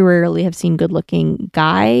very rarely have seen good-looking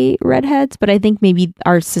guy redheads, but I think maybe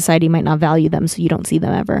our society might not value them, so you don't see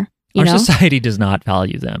them ever. Our society does not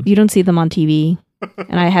value them. You don't see them on TV,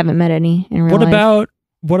 and I haven't met any in real life.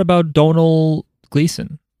 What about Donald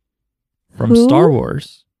Gleason from Star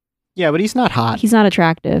Wars? Yeah, but he's not hot. He's not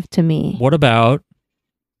attractive to me. What about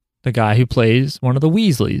the guy who plays one of the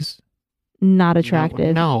Weasleys? Not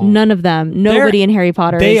attractive. No. None of them. Nobody in Harry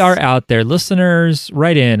Potter. They are out there. Listeners,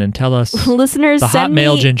 write in and tell us. Listeners, the hot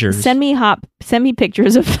male gingers. Send me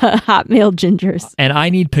pictures of the hot male gingers. And I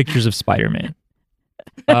need pictures of Spider-Man.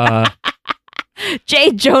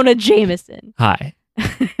 J. Jonah Jameson. Hi.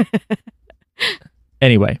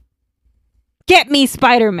 Anyway. Get me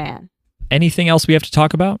Spider-Man. Anything else we have to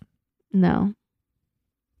talk about? No.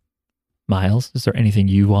 Miles, is there anything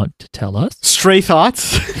you want to tell us? Stray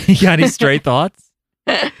thoughts? You got any stray thoughts?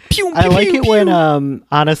 Pew, I like it when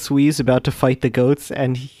Anna Sui's about to fight the goats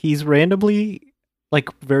and he's randomly like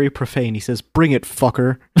very profane. He says, "Bring it,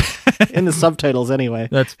 fucker." In the subtitles anyway.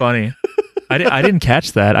 That's funny. I didn't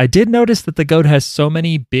catch that. I did notice that the goat has so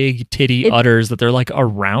many big titty udders that they're like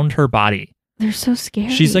around her body. They're so scary.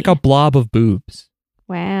 She's like a blob of boobs.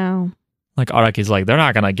 Wow. Like Araki's like, they're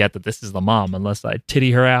not going to get that this is the mom unless I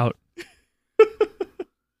titty her out.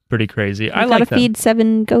 Pretty crazy. I like gotta feed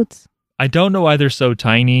 7 goats. I don't know why they're so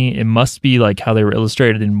tiny. It must be like how they were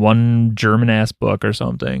illustrated in one German-ass book or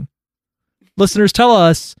something. Listeners, tell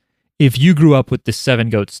us if you grew up with this 7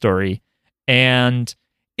 goat story. And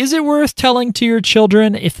is it worth telling to your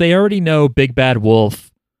children if they already know Big Bad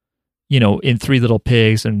Wolf, you know, in 3 Little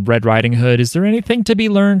Pigs and Red Riding Hood? Is there anything to be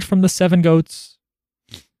learned from the 7 goats?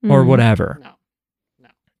 Or whatever? No.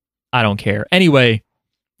 I don't care. Anyway,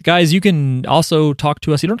 guys, you can also talk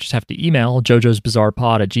to us. You don't just have to email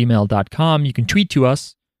jojosbizarrepod@gmail.com. You can tweet to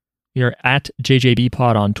us. We are at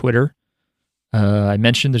JJBpod on Twitter. I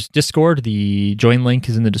mentioned there's Discord. The join link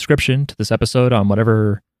is in the description to this episode on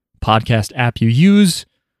whatever podcast app you use.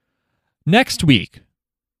 Next week,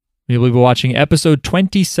 we will be watching episode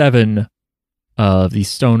 27 of the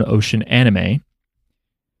Stone Ocean anime.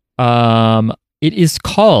 It is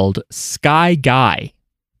called Sky Guy.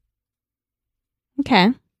 Okay.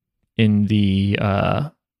 In the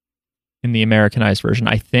Americanized version,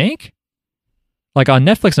 I think. Like on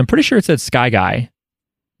Netflix, I'm pretty sure it said Sky Guy.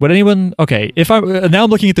 Would anyone? Okay, if I'm now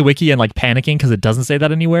looking at the wiki and like panicking because it doesn't say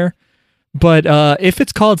that anywhere. But if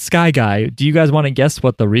it's called Sky Guy, do you guys want to guess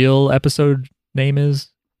what the real episode name is?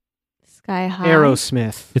 Sky High.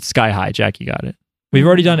 Aerosmith. It's Sky High. Jackie got it. We've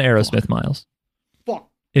already done Aerosmith, Miles.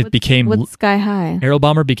 What's Sky High? Aero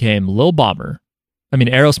Bomber became Lil Bomber.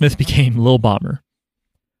 Aerosmith became Lil Bomber.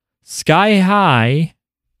 Sky High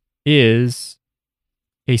is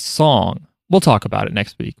a song. We'll talk about it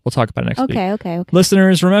next week. Okay.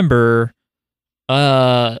 Listeners, remember,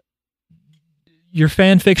 your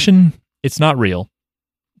fan fiction, it's not real.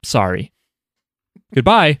 Sorry.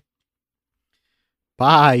 Goodbye.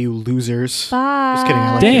 Bye, you losers. Bye. Just kidding.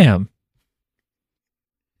 I like it. Damn.